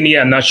haven't seen it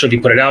yet. I'm not sure if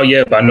you put it out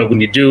yet, but I know when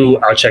you do,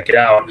 I'll check it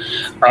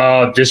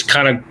out. Just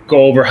kind of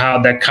go over how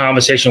that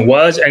conversation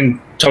was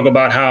and talk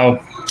about how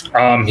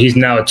He's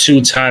now a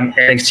 2-time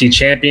NXT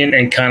champion,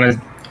 and kind of,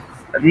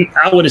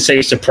 I wouldn't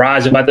say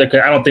surprised about that,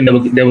 because I don't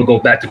think they would go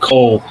back to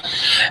Cole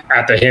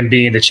after him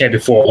being the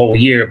champion for a whole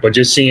year. But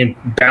just seeing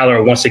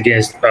Balor once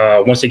again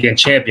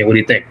champion, what do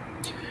you think?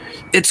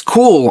 It's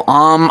cool.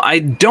 I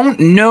don't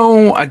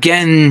know,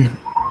 again,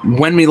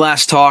 when we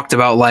last talked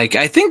about, like,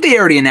 I think they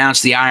already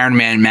announced the Iron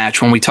Man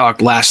match when we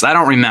talked last. I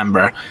don't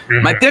remember.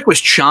 My pick was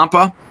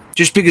Ciampa,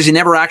 just because he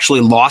never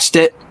actually lost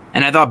it,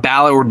 and I thought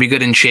Balor would be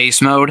good in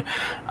chase mode.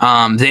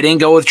 They didn't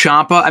go with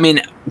Ciampa. I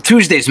mean,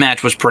 Tuesday's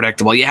match was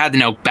predictable. You had to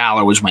know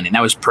Balor was winning.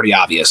 That was pretty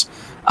obvious.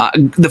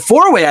 The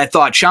 4-way, I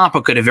thought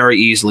Ciampa could have very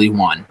easily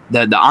won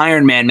the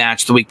Iron Man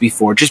match the week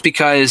before, just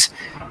because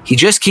he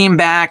just came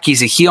back.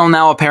 He's a heel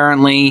now,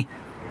 apparently.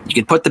 You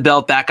could put the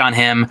belt back on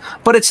him,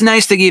 but it's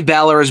nice to give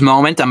Balor his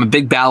moment. I'm a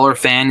big Balor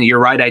fan. You're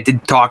right. I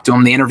did talk to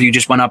him. The interview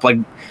just went up like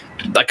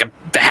a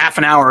half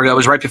an hour ago. It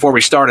was right before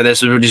we started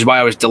this, which is why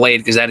I was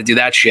delayed, because I had to do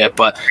that shit.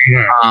 But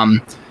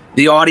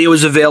the audio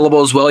is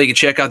available as well. You can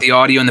check out the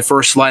audio in the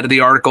first slide of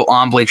the article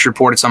on Bleacher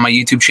Report. It's on my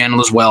YouTube channel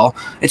as well.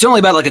 It's only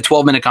about like a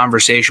 12-minute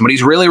conversation, but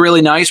he's really,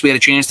 really nice. We had a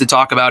chance to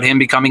talk about him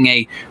becoming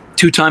a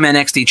 2-time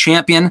NXT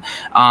champion,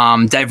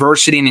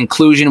 diversity and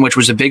inclusion, which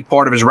was a big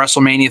part of his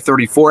WrestleMania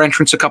 34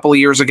 entrance a couple of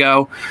years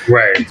ago.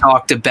 Right. He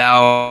talked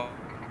about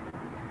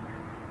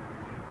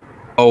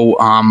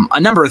a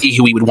number of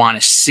who we would want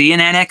to see in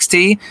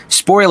NXT.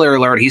 Spoiler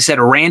alert, he said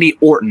Randy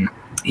Orton.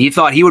 He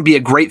thought he would be a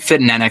great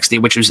fit in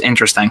NXT, which was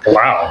interesting.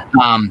 Wow.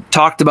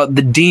 Talked about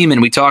the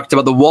Demon. We talked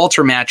about the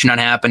Walter match not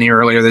happening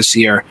earlier this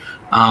year.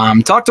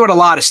 Talked about a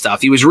lot of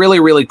stuff. He was really,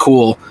 really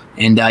cool.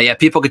 And yeah,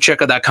 people could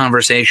check out that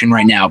conversation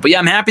right now. But yeah,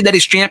 I'm happy that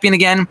he's champion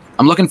again.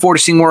 I'm looking forward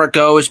to seeing where it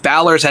goes.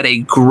 Balor's had a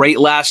great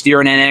last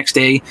year in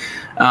NXT.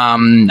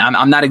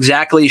 I'm not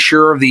exactly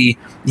sure of the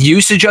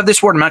usage of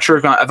this word. I'm not sure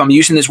if I'm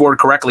using this word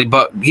correctly,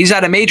 but he's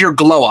had a major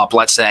glow up,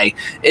 let's say,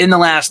 in the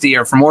last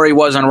year from where he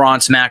was on Raw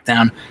and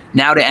SmackDown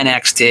now to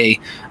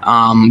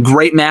NXT.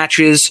 Great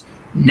matches.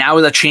 Now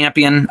the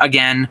champion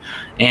again,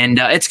 and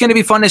it's going to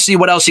be fun to see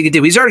what else he could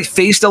do. He's already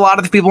faced a lot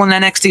of the people in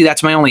NXT.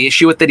 That's my only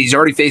issue with it. He's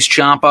already faced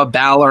Ciampa,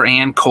 Balor,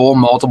 and Cole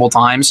multiple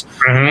times.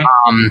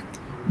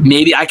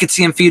 Maybe I could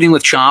see him feuding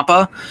with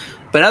Ciampa,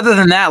 but other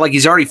than that, like,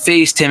 he's already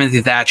faced Timothy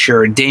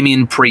Thatcher,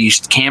 Damian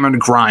Priest, Cameron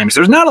Grimes.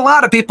 There's not a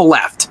lot of people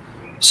left.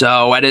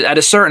 So at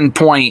a certain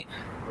point,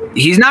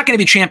 he's not going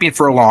to be champion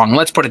for long.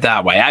 Let's put it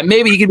that way.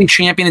 Maybe he could be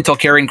champion until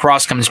Karrion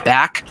Kross comes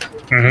back.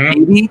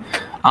 Maybe.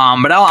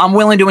 But I'm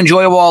willing to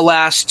enjoy it while it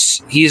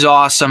lasts. He's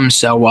awesome.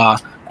 So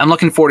I'm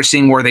looking forward to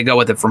seeing where they go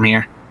with it from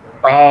here.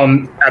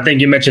 I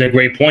think you mentioned a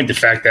great point. The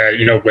fact that,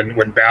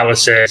 when Balor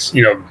says,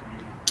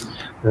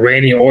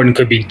 Randy Orton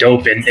could be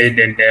dope in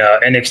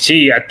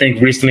NXT. I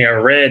think recently I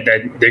read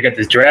that they got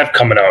this draft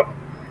coming up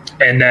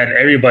and that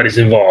everybody's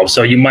involved.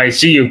 So you might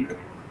see,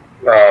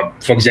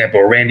 for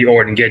example, Randy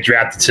Orton get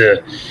drafted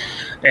to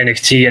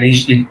NXT, and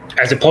he,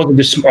 as opposed to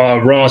just Raw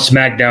and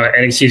SmackDown,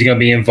 NXT is going to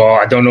be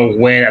involved. I don't know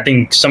when. I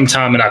think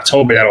sometime in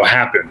October that'll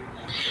happen.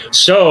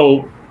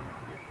 So,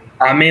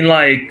 I mean,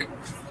 like,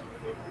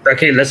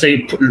 okay, let's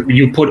say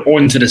you put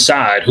Orton to the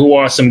side. Who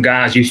are some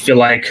guys you feel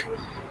like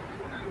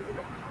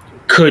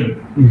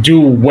could do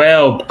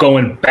well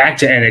going back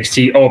to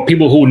NXT, or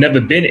people who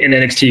never been in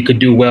NXT could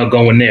do well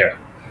going there?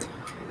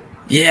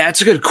 Yeah,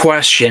 that's a good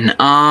question.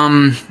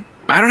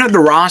 I don't have the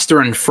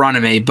roster in front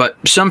of me, but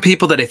some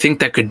people that I think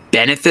that could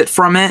benefit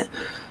from it,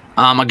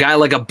 a guy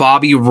like a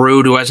Bobby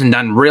Roode, who hasn't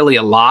done really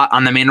a lot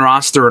on the main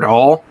roster at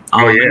all.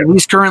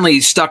 He's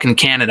currently stuck in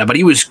Canada, but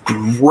he was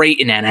great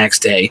in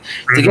NXT.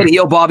 To get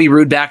heel Bobby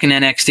Roode back in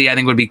NXT, I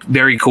think would be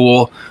very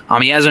cool.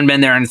 He hasn't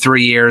been there in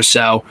 3 years,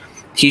 so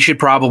he should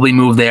probably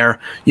move there.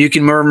 You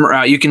can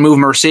move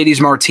Mercedes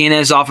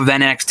Martinez off of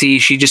NXT.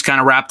 She just kind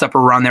of wrapped up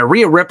her run there.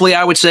 Rhea Ripley,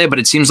 I would say, but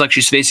it seems like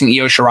she's facing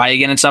Io Shirai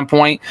again at some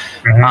point.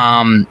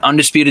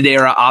 Undisputed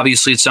Era,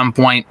 obviously, at some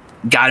point.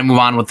 Got to move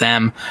on with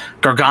them.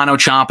 Gargano,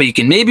 Ciampa, you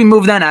can maybe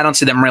move them. I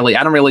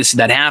don't really see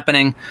that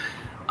happening.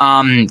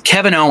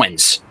 Kevin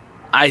Owens,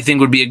 I think,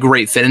 would be a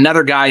great fit.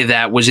 Another guy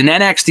that was in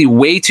NXT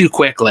way too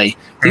quickly.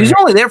 He was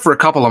only there for a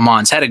couple of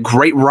months, had a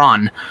great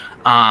run.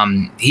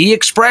 He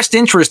expressed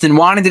interest in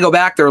wanting to go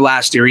back there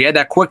last year. He had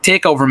that quick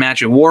takeover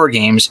match at War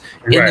Games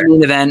in the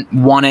main event,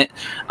 won it.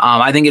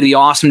 I think it'd be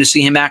awesome to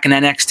see him back in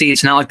NXT.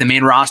 It's not like the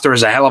main roster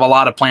has a hell of a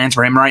lot of plans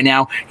for him right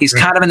now. He's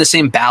kind of in the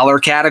same Balor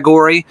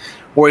category,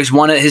 where he's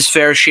won his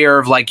fair share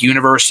of like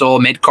Universal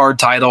mid-card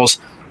titles.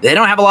 They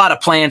don't have a lot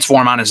of plans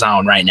for him on his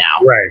own right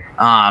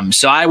now.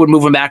 So I would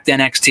move him back to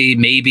NXT,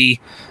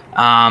 maybe.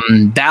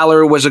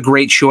 Balor was a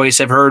great choice.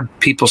 I've heard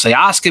people say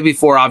Asuka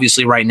before.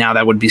 Obviously, right now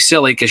that would be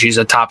silly because she's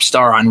a top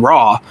star on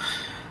Raw.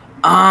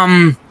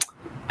 I'd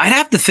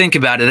have to think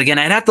about it again.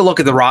 I'd have to look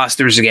at the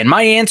rosters again.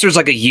 My answers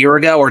like a year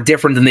ago are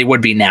different than they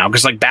would be now,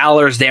 because like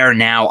Balor's there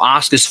now.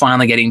 Asuka's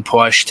finally getting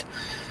pushed.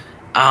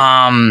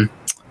 Man,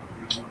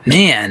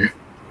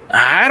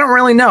 I don't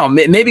really know.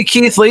 Maybe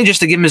Keith Lee, just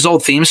to give him his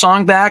old theme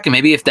song back, and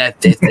maybe if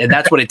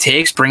that's what it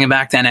takes, bring him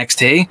back to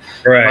NXT.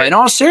 But in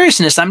all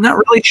seriousness, I'm not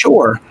really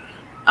sure.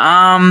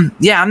 I'm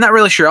not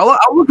really sure.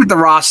 I'll look at the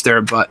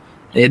roster, but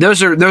Yeah,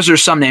 those are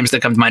some names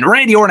that come to mind.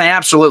 Randy Orton, I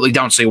absolutely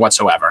don't see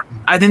whatsoever.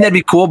 I think that'd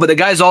be cool, but the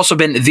guy's also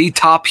been the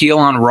top heel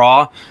on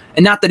Raw,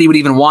 and not that he would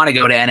even want to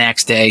go to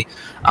NXT.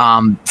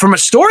 From a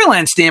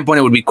storyline standpoint,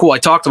 it would be cool. I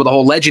talked about the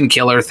whole Legend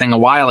Killer thing a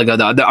while ago.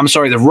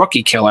 The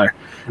Rookie Killer.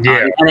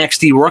 Yeah.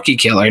 NXT Rookie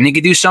Killer. And he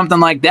could do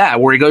something like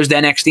that, where he goes to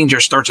NXT and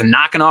just starts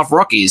knocking off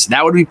rookies.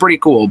 That would be pretty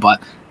cool,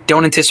 but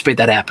don't anticipate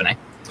that happening.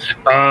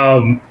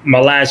 My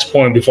last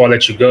point before I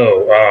let you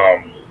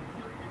go.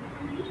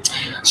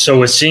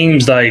 So it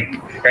seems like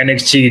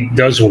NXT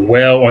does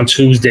well on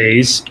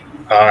Tuesdays.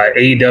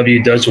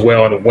 AEW does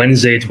well on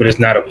Wednesdays, but it's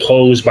not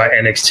opposed by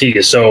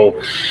NXT.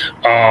 So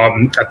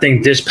I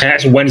think this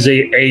past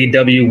Wednesday,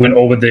 AEW went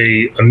over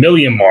the 1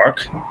 million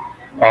mark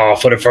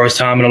for the first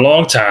time in a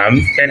long time.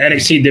 And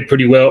NXT did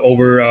pretty well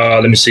over,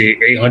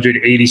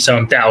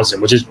 880-some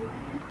thousand, which is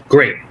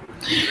great.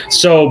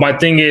 So my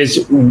thing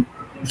is,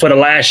 for the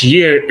last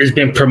year, it's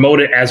been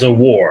promoted as a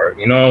war,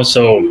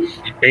 so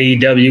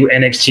AEW,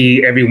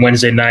 NXT every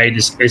Wednesday night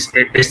is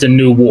the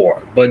new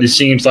war. But it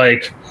seems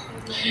like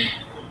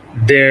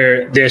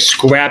they're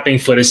scrapping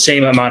for the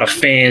same amount of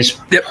fans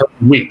per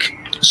week.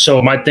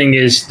 So my thing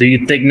is, do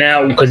you think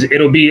now, because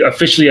it'll be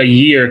officially a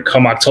year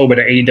come October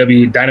that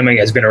AEW Dynamite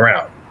has been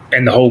around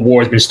and the whole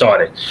war has been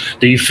started,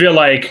 do you feel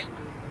like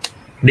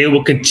they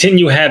will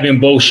continue having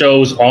both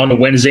shows on the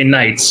Wednesday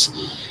nights,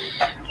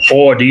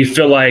 or do you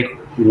feel like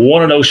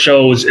one of those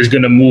shows is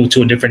going to move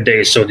to a different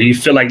day? So do you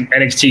feel like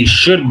NXT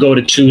should go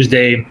to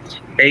Tuesday,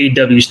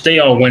 AEW stay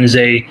on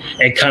Wednesday,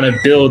 and kind of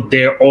build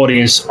their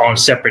audience on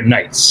separate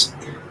nights?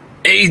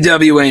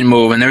 AEW ain't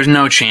moving. There's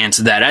no chance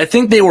of that. I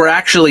think they were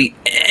actually...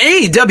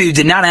 AEW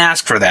did not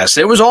ask for this.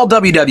 It was all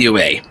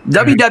WWE. Mm-hmm.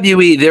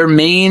 WWE, their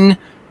main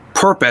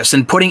purpose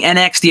in putting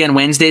NXT on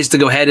Wednesdays to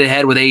go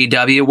head-to-head with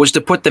AEW was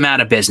to put them out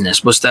of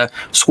business, was to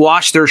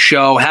squash their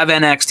show, have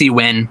NXT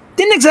win.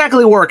 Didn't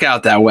exactly work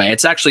out that way.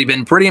 It's actually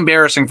been pretty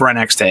embarrassing for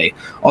NXT.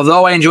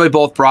 Although I enjoy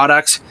both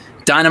products,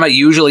 Dynamite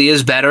usually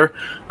is better.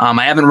 I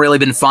haven't really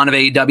been fond of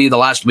AEW the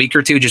last week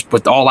or two, just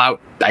with All Out.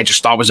 I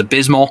just thought was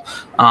abysmal.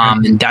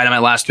 And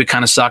Dynamite last week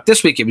kind of sucked.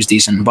 This week it was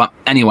decent. But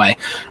anyway,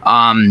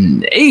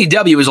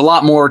 AEW is a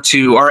lot more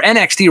to, or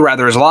NXT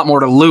rather, is a lot more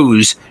to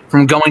lose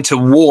from going to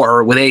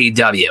war with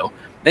AEW.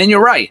 And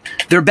you're right.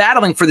 They're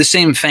battling for the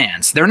same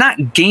fans. They're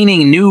not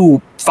gaining new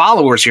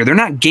followers here. They're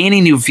not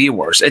gaining new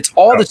viewers. It's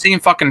all the same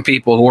fucking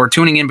people who are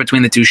tuning in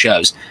between the two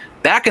shows.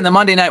 Back in the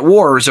Monday Night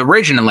Wars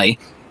originally,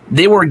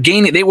 they were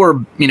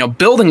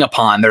building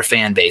upon their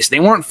fan base.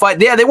 They weren't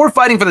they were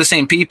fighting for the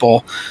same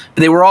people,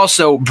 but they were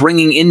also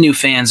bringing in new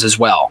fans as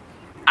well.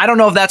 I don't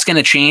know if that's going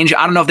to change.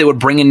 I don't know if they would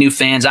bring in new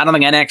fans. I don't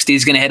think NXT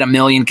is going to hit 1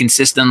 million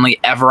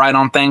consistently ever. I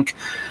don't think.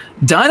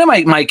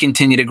 Dynamite might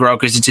continue to grow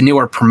because it's a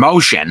newer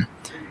promotion.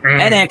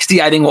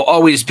 NXT, I think, will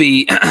always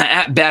be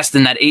at best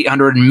in that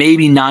 800,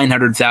 maybe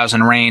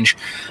 900,000 range.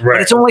 Right.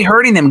 But it's only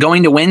hurting them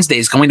going to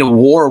Wednesdays, going to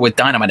war with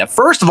Dynamite.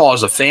 First of all,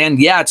 as a fan,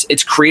 yeah,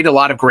 it's created a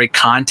lot of great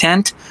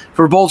content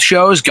for both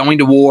shows, going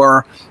to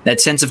war, that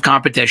sense of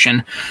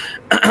competition.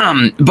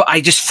 But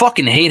I just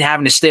fucking hate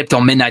having to stay up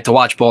till midnight to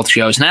watch both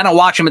shows. And I don't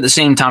watch them at the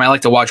same time. I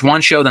like to watch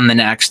one show than the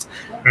next.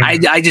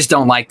 I just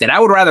don't like that. I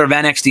would rather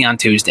have NXT on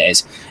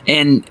Tuesdays.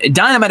 And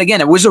Dynamite,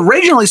 again, it was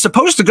originally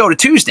supposed to go to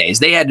Tuesdays.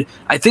 They had,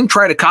 I think,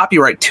 tried to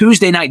copyright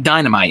Tuesday Night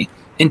Dynamite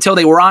until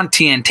they were on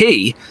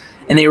TNT.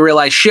 And they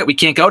realized, shit, we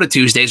can't go to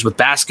Tuesdays with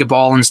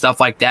basketball and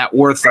stuff like that,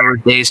 or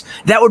Thursdays.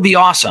 That would be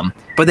awesome.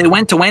 But they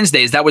went to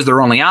Wednesdays. That was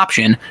their only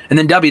option. And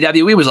then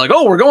WWE was like,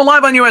 oh, we're going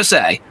live on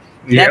USA.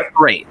 Yep. That's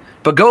great.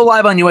 But go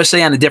live on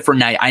USA on a different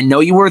night. I know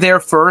you were there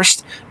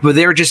first, but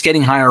they're just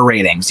getting higher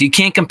ratings. You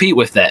can't compete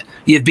with it.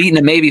 You've beaten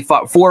them maybe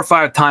 4 or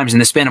 5 times in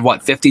the span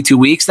of, 52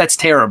 weeks? That's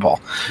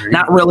terrible.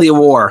 Not really a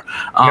war.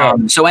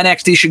 So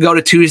NXT should go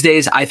to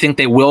Tuesdays. I think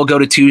they will go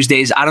to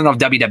Tuesdays. I don't know if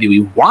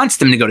WWE wants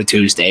them to go to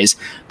Tuesdays,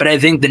 but I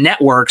think the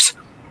networks,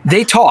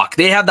 they talk.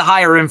 They have the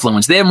higher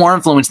influence. They have more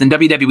influence than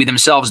WWE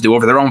themselves do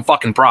over their own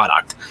fucking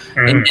product.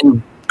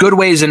 In good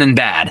ways and in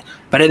bad.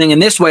 But I think in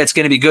this way, it's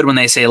going to be good when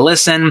they say,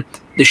 listen,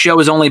 the show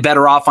is only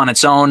better off on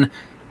its own.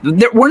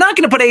 We're not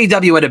going to put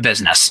AEW out of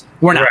business.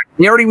 We're not. Right.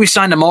 They already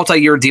re-signed a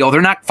multi-year deal. They're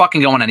not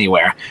fucking going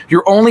anywhere.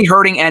 You're only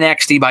hurting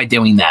NXT by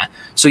doing that.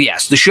 So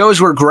yes, the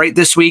shows were great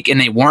this week and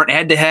they weren't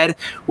head-to-head,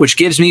 which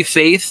gives me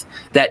faith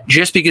that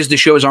just because the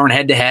shows aren't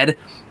head-to-head,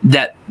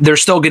 that they're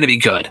still going to be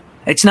good.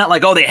 It's not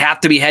like, they have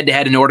to be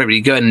head-to-head in order to be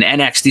good, and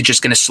NXT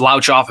just going to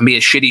slouch off and be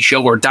a shitty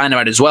show, or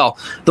Dynamite as well.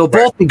 They'll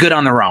both be good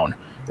on their own.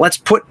 Let's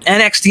put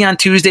NXT on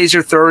Tuesdays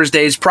or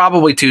Thursdays,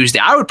 probably Tuesday.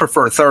 I would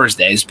prefer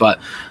Thursdays,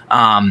 but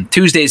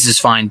Tuesdays is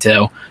fine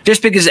too.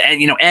 Just because,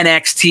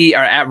 NXT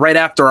are right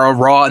after a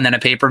Raw and then a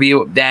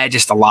pay-per-view,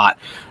 just a lot.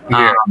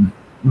 Yeah.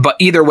 But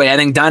either way, I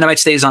think Dynamite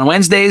stays on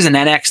Wednesdays, and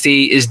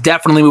NXT is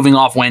definitely moving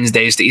off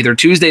Wednesdays to either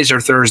Tuesdays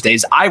or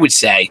Thursdays, I would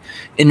say,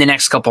 in the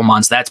next couple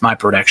months. That's my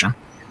prediction.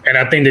 And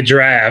I think the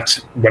draft,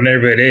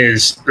 whenever it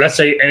is, let's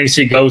say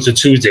NXT goes to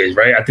Tuesdays,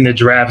 right? I think the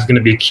draft is going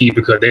to be key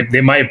because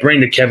they might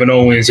bring the Kevin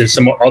Owens and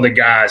some other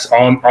guys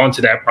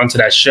onto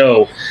that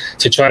show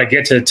to try to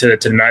get to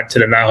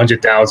the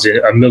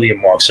 900,000, 1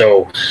 million mark.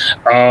 So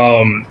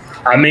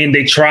I mean,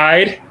 they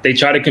tried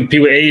to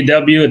compete with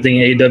AEW. I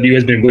think AEW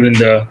has been winning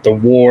the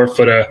war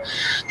for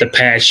the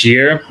past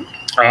year.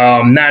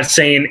 Not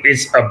saying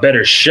it's a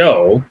better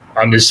show.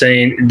 I'm just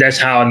saying that's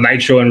how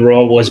Nitro and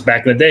Raw was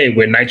back in the day,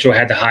 where Nitro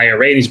had the higher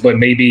ratings, but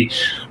maybe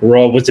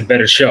Raw was a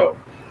better show.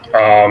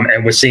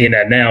 And we're seeing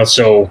that now.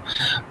 So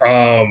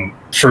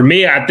for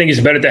me, I think it's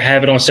better to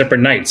have it on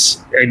separate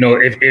nights. You know,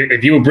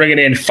 if you were bringing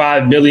in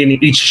 5 million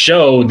each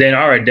show, then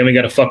all right, then we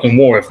got a fucking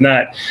war. If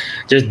not,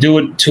 just do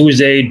it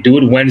Tuesday, do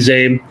it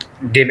Wednesday.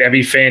 Give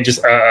every fan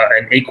just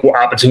an equal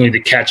opportunity to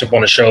catch up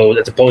on the show,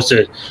 as opposed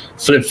to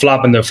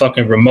flip-flopping the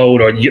fucking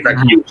remote, or you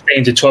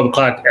staying to 12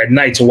 o'clock at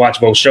night to watch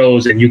both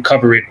shows and you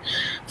cover it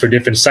for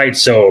different sites.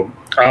 So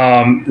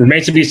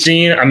remains to be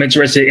seen. I'm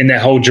interested in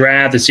that whole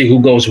draft to see who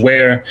goes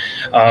where,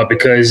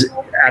 because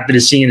after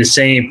seeing the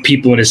same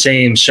people in the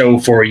same show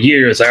for a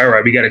year, it's like, all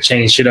right, we got to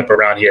change shit up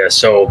around here.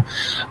 So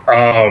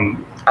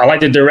I like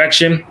the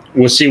direction.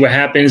 We'll see what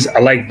happens. I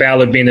like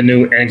Balor being the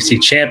new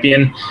NXT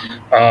champion.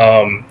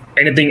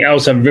 Anything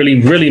else I'm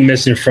really, really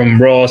missing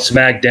from Raw,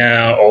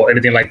 SmackDown, or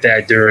anything like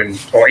that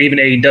or even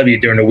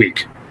AEW during the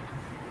week?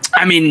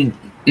 I mean,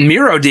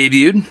 Miro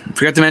debuted.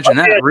 Forgot to mention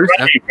that.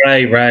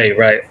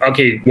 Right.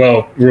 Okay,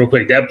 well, real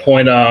quick, that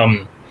point.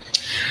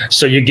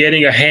 So you're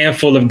getting a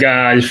handful of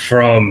guys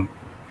from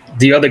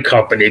the other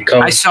company.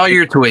 I saw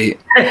your tweet.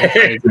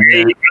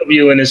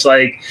 AEW, and it's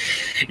like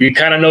you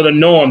kind of know the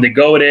norm. They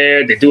go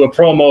there, they do a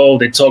promo,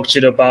 they talk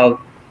shit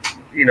about,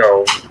 you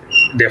know,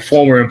 their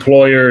former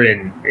employer,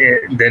 and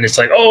then it's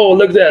like, oh,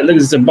 look at that,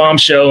 it's a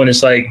bombshell, and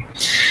it's like,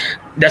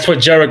 that's what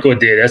Jericho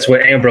did, that's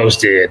what Ambrose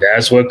did,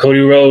 that's what Cody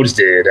Rhodes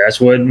did, that's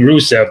what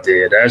Rusev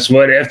did, that's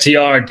what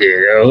FTR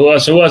did. Who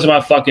else am I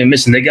fucking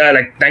missing? They got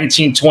like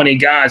 19, 20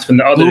 guys from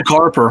the other. Luke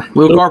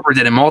Harper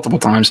did it multiple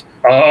times.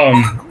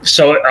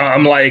 So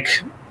I'm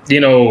like, you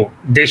know,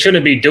 they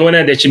shouldn't be doing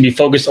that. They should be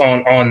focused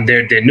on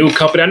their new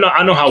company.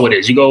 I know how it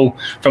is. You go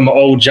from an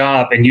old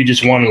job and you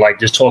just want to like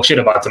just talk shit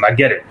about them. I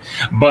get it,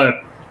 but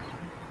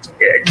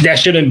that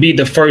shouldn't be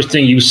the first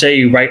thing you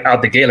say right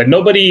out the gate. Like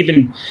nobody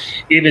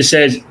even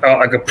says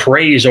like a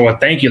praise or a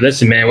thank you.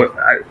 Listen, man,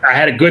 I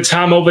had a good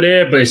time over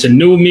there, but it's a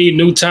new me,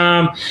 new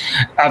time.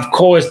 Of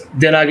course,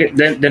 then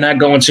they're not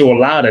going to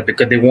allow that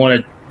because they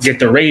want to get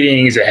the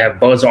ratings and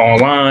have buzz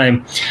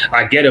online.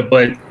 I get it,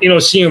 but you know,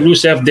 seeing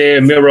Rusev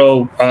there,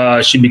 Miro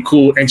should be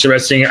cool,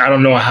 interesting. I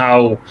don't know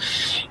how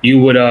you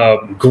would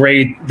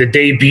grade the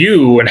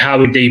debut and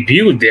how it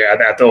debuted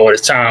there after all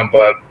this time,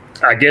 but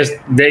I guess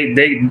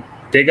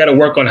they got to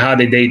work on how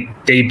they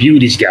debut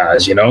these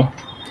guys, you know?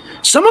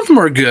 Some of them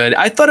are good.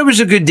 I thought it was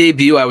a good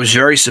debut. I was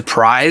very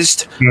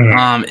surprised.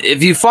 Mm-hmm.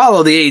 If you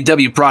follow the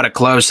AEW product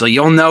closely,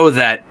 you'll know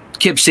that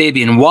Kip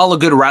Sabian, while a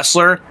good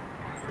wrestler,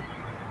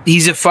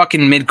 he's a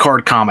fucking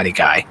mid-card comedy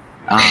guy.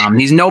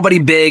 He's nobody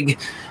big.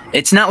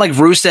 It's not like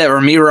Rusev or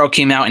Miro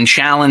came out and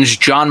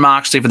challenged Jon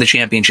Moxley for the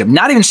championship.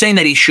 Not even saying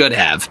that he should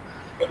have.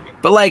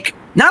 But, like,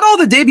 not all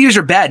the debuts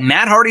are bad.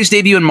 Matt Hardy's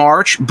debut in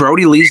March,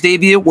 Brody Lee's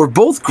debut were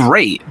both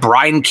great.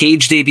 Brian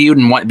Cage debuted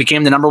and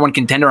became the number one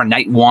contender on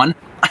night one.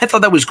 I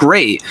thought that was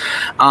great.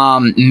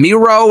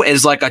 Miro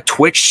is like a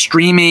Twitch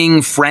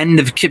streaming friend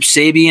of Kip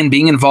Sabian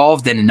being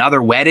involved in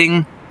another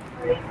wedding.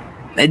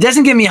 It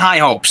doesn't give me high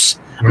hopes.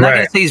 I'm not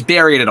going to say he's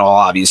buried at all,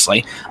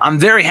 obviously. I'm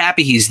very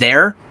happy he's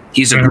there.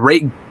 He's a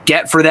great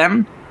get for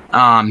them.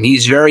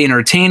 He's very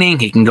entertaining.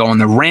 He can go in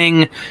the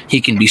ring.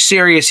 He can be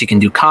serious. He can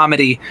do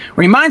comedy.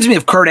 Reminds me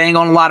of Kurt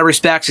Angle in a lot of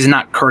respects. He's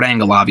not Kurt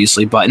Angle,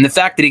 obviously, but in the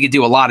fact that he could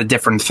do a lot of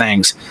different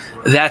things,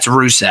 that's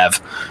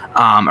Rusev.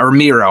 Or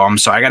Miro. I'm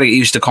sorry. I got to get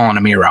used to calling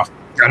him Miro.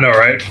 I know,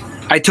 right?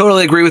 I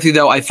totally agree with you,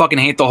 though. I fucking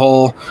hate the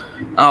whole, fuck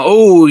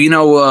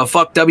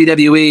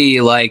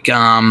WWE, like,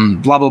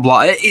 blah, blah,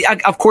 blah.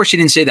 Of course, you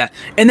didn't say that.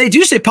 And they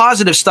do say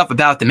positive stuff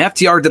about them.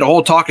 FTR did a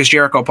whole Talk is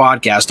Jericho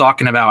podcast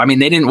talking about, I mean,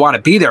 they didn't want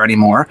to be there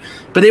anymore,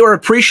 but they were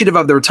appreciative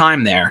of their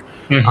time there.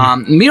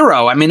 Mm-hmm.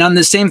 Miro, I mean, on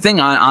the same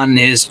thing on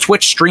his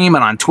Twitch stream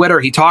and on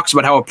Twitter, he talks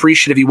about how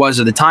appreciative he was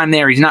of the time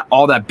there. He's not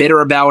all that bitter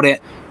about it,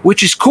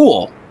 which is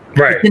cool.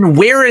 Right. But then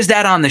where is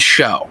that on the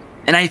show?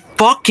 And I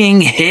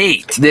fucking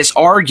hate this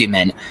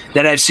argument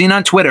that I've seen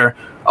on Twitter.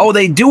 Oh,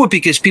 they do it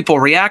because people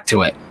react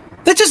to it.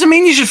 That doesn't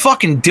mean you should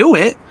fucking do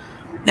it.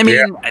 I mean,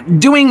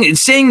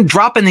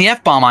 dropping the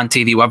F-bomb on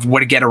TV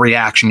would get a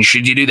reaction.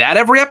 Should you do that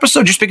every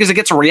episode? Just because it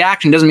gets a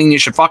reaction doesn't mean you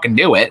should fucking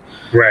do it.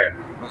 Right.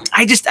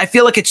 I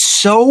feel like it's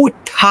so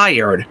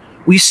tired.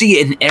 We see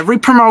it in every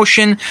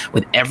promotion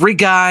with every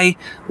guy.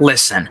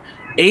 Listen,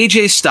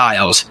 AJ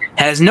Styles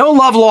has no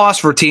love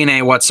lost for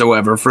TNA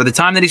whatsoever. For the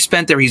time that he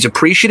spent there, he's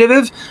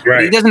appreciative. Right.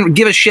 But he doesn't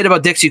give a shit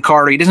about Dixie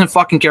Carter. He doesn't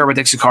fucking care about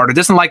Dixie Carter.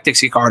 Doesn't like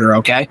Dixie Carter,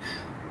 okay?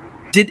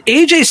 Did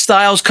AJ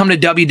Styles come to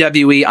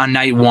WWE on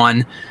night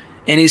one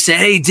and he said,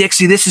 hey,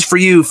 Dixie, this is for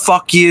you.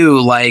 Fuck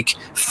you. Like,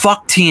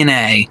 fuck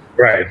TNA.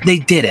 Right. They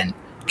didn't.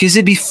 Because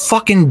it'd be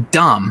fucking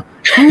dumb.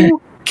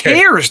 Who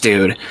cares,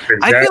 dude? Exactly.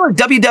 I feel like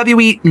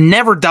WWE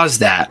never does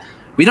that.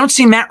 We don't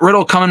see Matt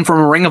Riddle coming from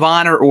a Ring of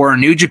Honor or a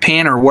New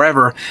Japan or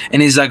wherever,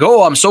 and he's like,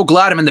 oh, I'm so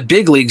glad I'm in the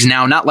big leagues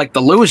now, not like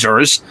the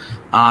losers.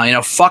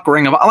 Fuck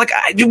Ring of Honor.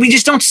 We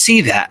just don't see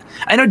that.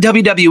 I know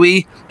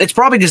WWE, it's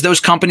probably because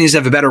those companies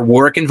have a better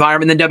work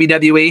environment than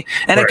WWE,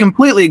 and right. I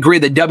completely agree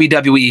that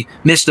WWE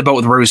missed the boat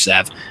with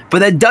Rusev, but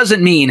that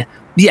doesn't mean,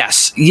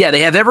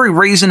 they have every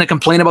reason to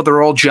complain about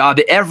their old job.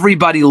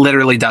 Everybody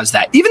literally does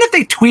that. Even if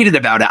they tweeted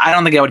about it, I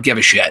don't think I would give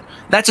a shit.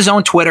 That's his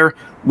own Twitter,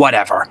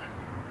 whatever.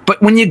 But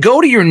when you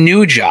go to your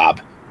new job,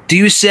 do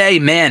you say,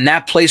 man,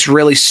 that place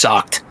really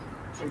sucked?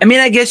 I mean,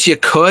 I guess you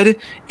could.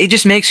 It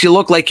just makes you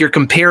look like you're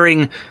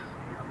comparing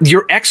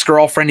your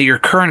ex-girlfriend to your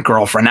current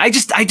girlfriend. I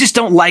just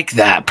don't like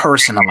that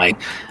personally.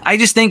 I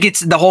just think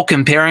it's the whole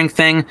comparing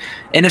thing.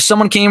 And if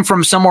someone came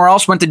from somewhere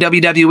else, went to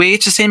WWE,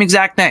 it's the same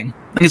exact thing.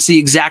 It's the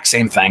exact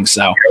same thing.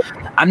 So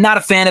I'm not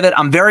a fan of it.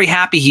 I'm very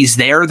happy he's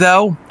there,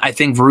 though. I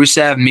think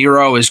Rusev,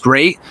 Miro is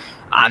great.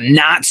 I'm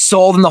not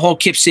sold in the whole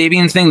Kip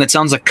Sabian thing. That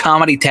sounds like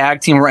comedy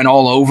tag team written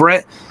all over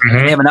it.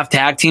 Mm-hmm. They have enough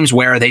tag teams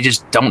where they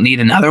just don't need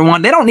another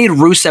one. They don't need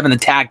Rusev in the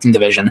tag team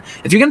division.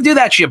 If you're going to do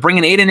that shit, bring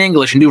in Aiden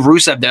English and do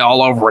Rusev Day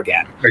all over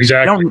again.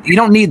 Exactly. You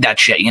don't need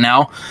that shit,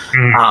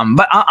 Mm-hmm.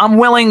 But I'm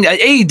willing.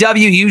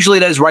 AEW usually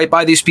does right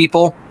by these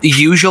people,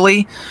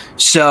 usually.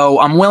 So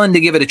I'm willing to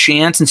give it a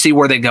chance and see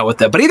where they go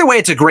with it. But either way,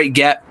 it's a great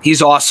get.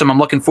 He's awesome. I'm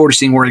looking forward to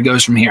seeing where he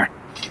goes from here.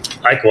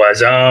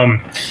 Likewise.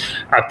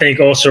 I think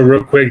also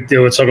real quick, they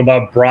were talking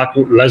about Brock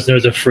Lesnar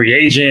as a free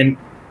agent.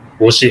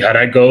 We'll see how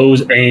that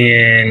goes.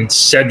 And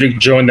Cedric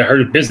joined the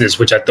Hurt Business,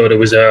 which I thought it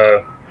was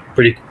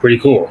pretty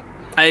cool.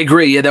 I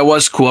agree. Yeah, that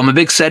was cool. I'm a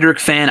big Cedric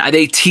fan.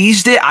 They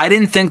teased it. I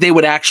didn't think they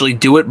would actually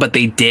do it, but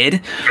they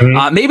did.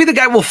 Mm-hmm. Maybe the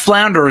guy will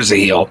flounder as a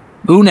heel.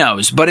 Who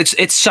knows? But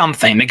it's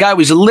something. The guy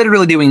was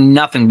literally doing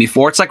nothing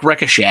before. It's like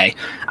Ricochet.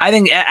 I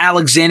think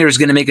Alexander is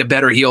going to make a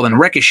better heel than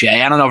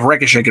Ricochet. I don't know if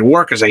Ricochet could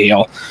work as a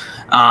heel.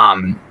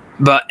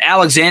 But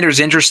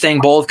Alexander's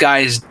interesting. Both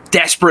guys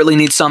desperately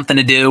need something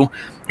to do,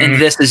 and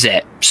this is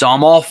it. So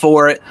I'm all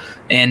for it,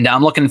 and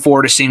I'm looking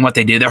forward to seeing what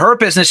they do. The Hurt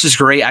Business is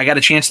great. I got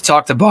a chance to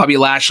talk to Bobby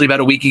Lashley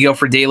about a week ago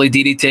for Daily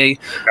DDT.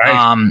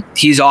 Nice.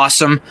 He's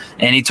awesome,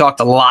 and he talked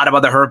a lot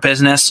about the Hurt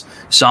Business.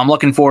 So I'm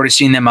looking forward to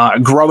seeing them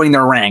growing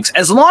their ranks.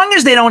 As long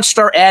as they don't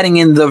start adding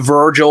in the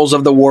Virgils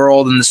of the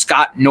world and the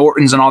Scott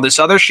Nortons and all this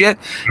other shit,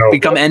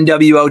 become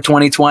NWO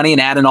 2020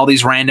 and add in all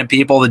these random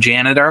people, the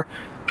janitor,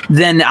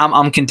 then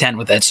I'm content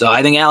with it. So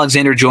I think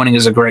Alexander joining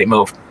is a great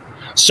move.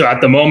 So at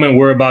the moment,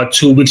 we're about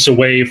 2 weeks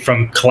away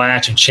from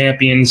Clash of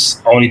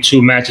Champions. Only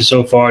 2 matches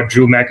so far.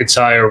 Drew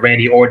McIntyre,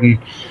 Randy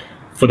Orton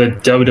for the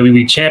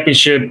WWE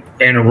Championship,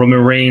 and Roman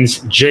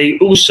Reigns, Jey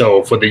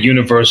Uso for the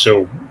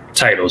Universal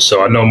title.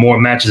 So I know more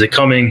matches are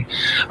coming.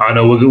 I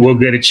know we'll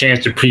get a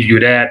chance to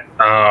preview that.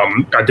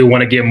 I do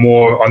want to get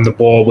more on the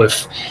ball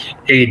with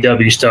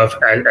AEW stuff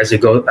as it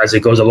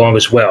goes along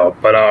as well.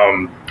 But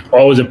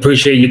always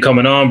appreciate you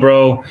coming on,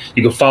 bro.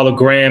 You can follow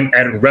Graham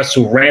at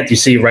WrestleRant. You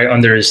see right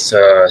under his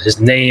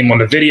name on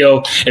the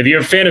video. If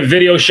you're a fan of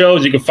video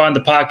shows, you can find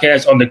the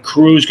podcast on the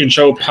Cruise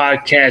Control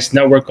Podcast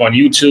Network on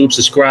YouTube.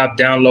 Subscribe,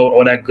 download,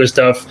 all that good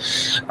stuff.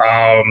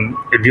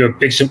 If you're a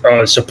big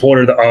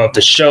supporter of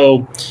the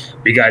show,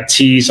 we got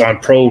tees on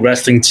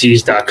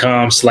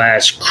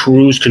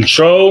ProWrestlingTees.com/Cruise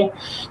Control.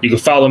 You can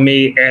follow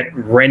me at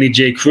Randy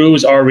J.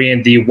 Cruz,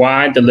 RENDY,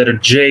 the letter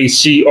J,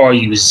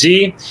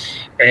 CRUZ.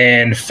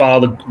 And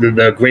follow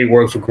the great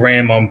work for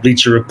Graham on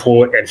Bleacher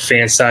Report and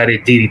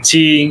Fansided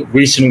DDT.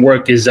 Recent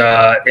work is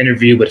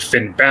interview with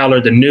Finn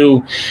Balor, the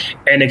new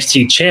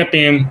NXT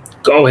champion.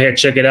 Go ahead,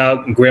 check it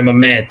out. Graham, my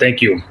man,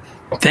 thank you.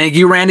 Thank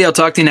you, Randy. I'll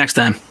talk to you next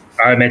time.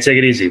 All right, man. Take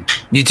it easy.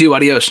 You too.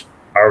 Adios.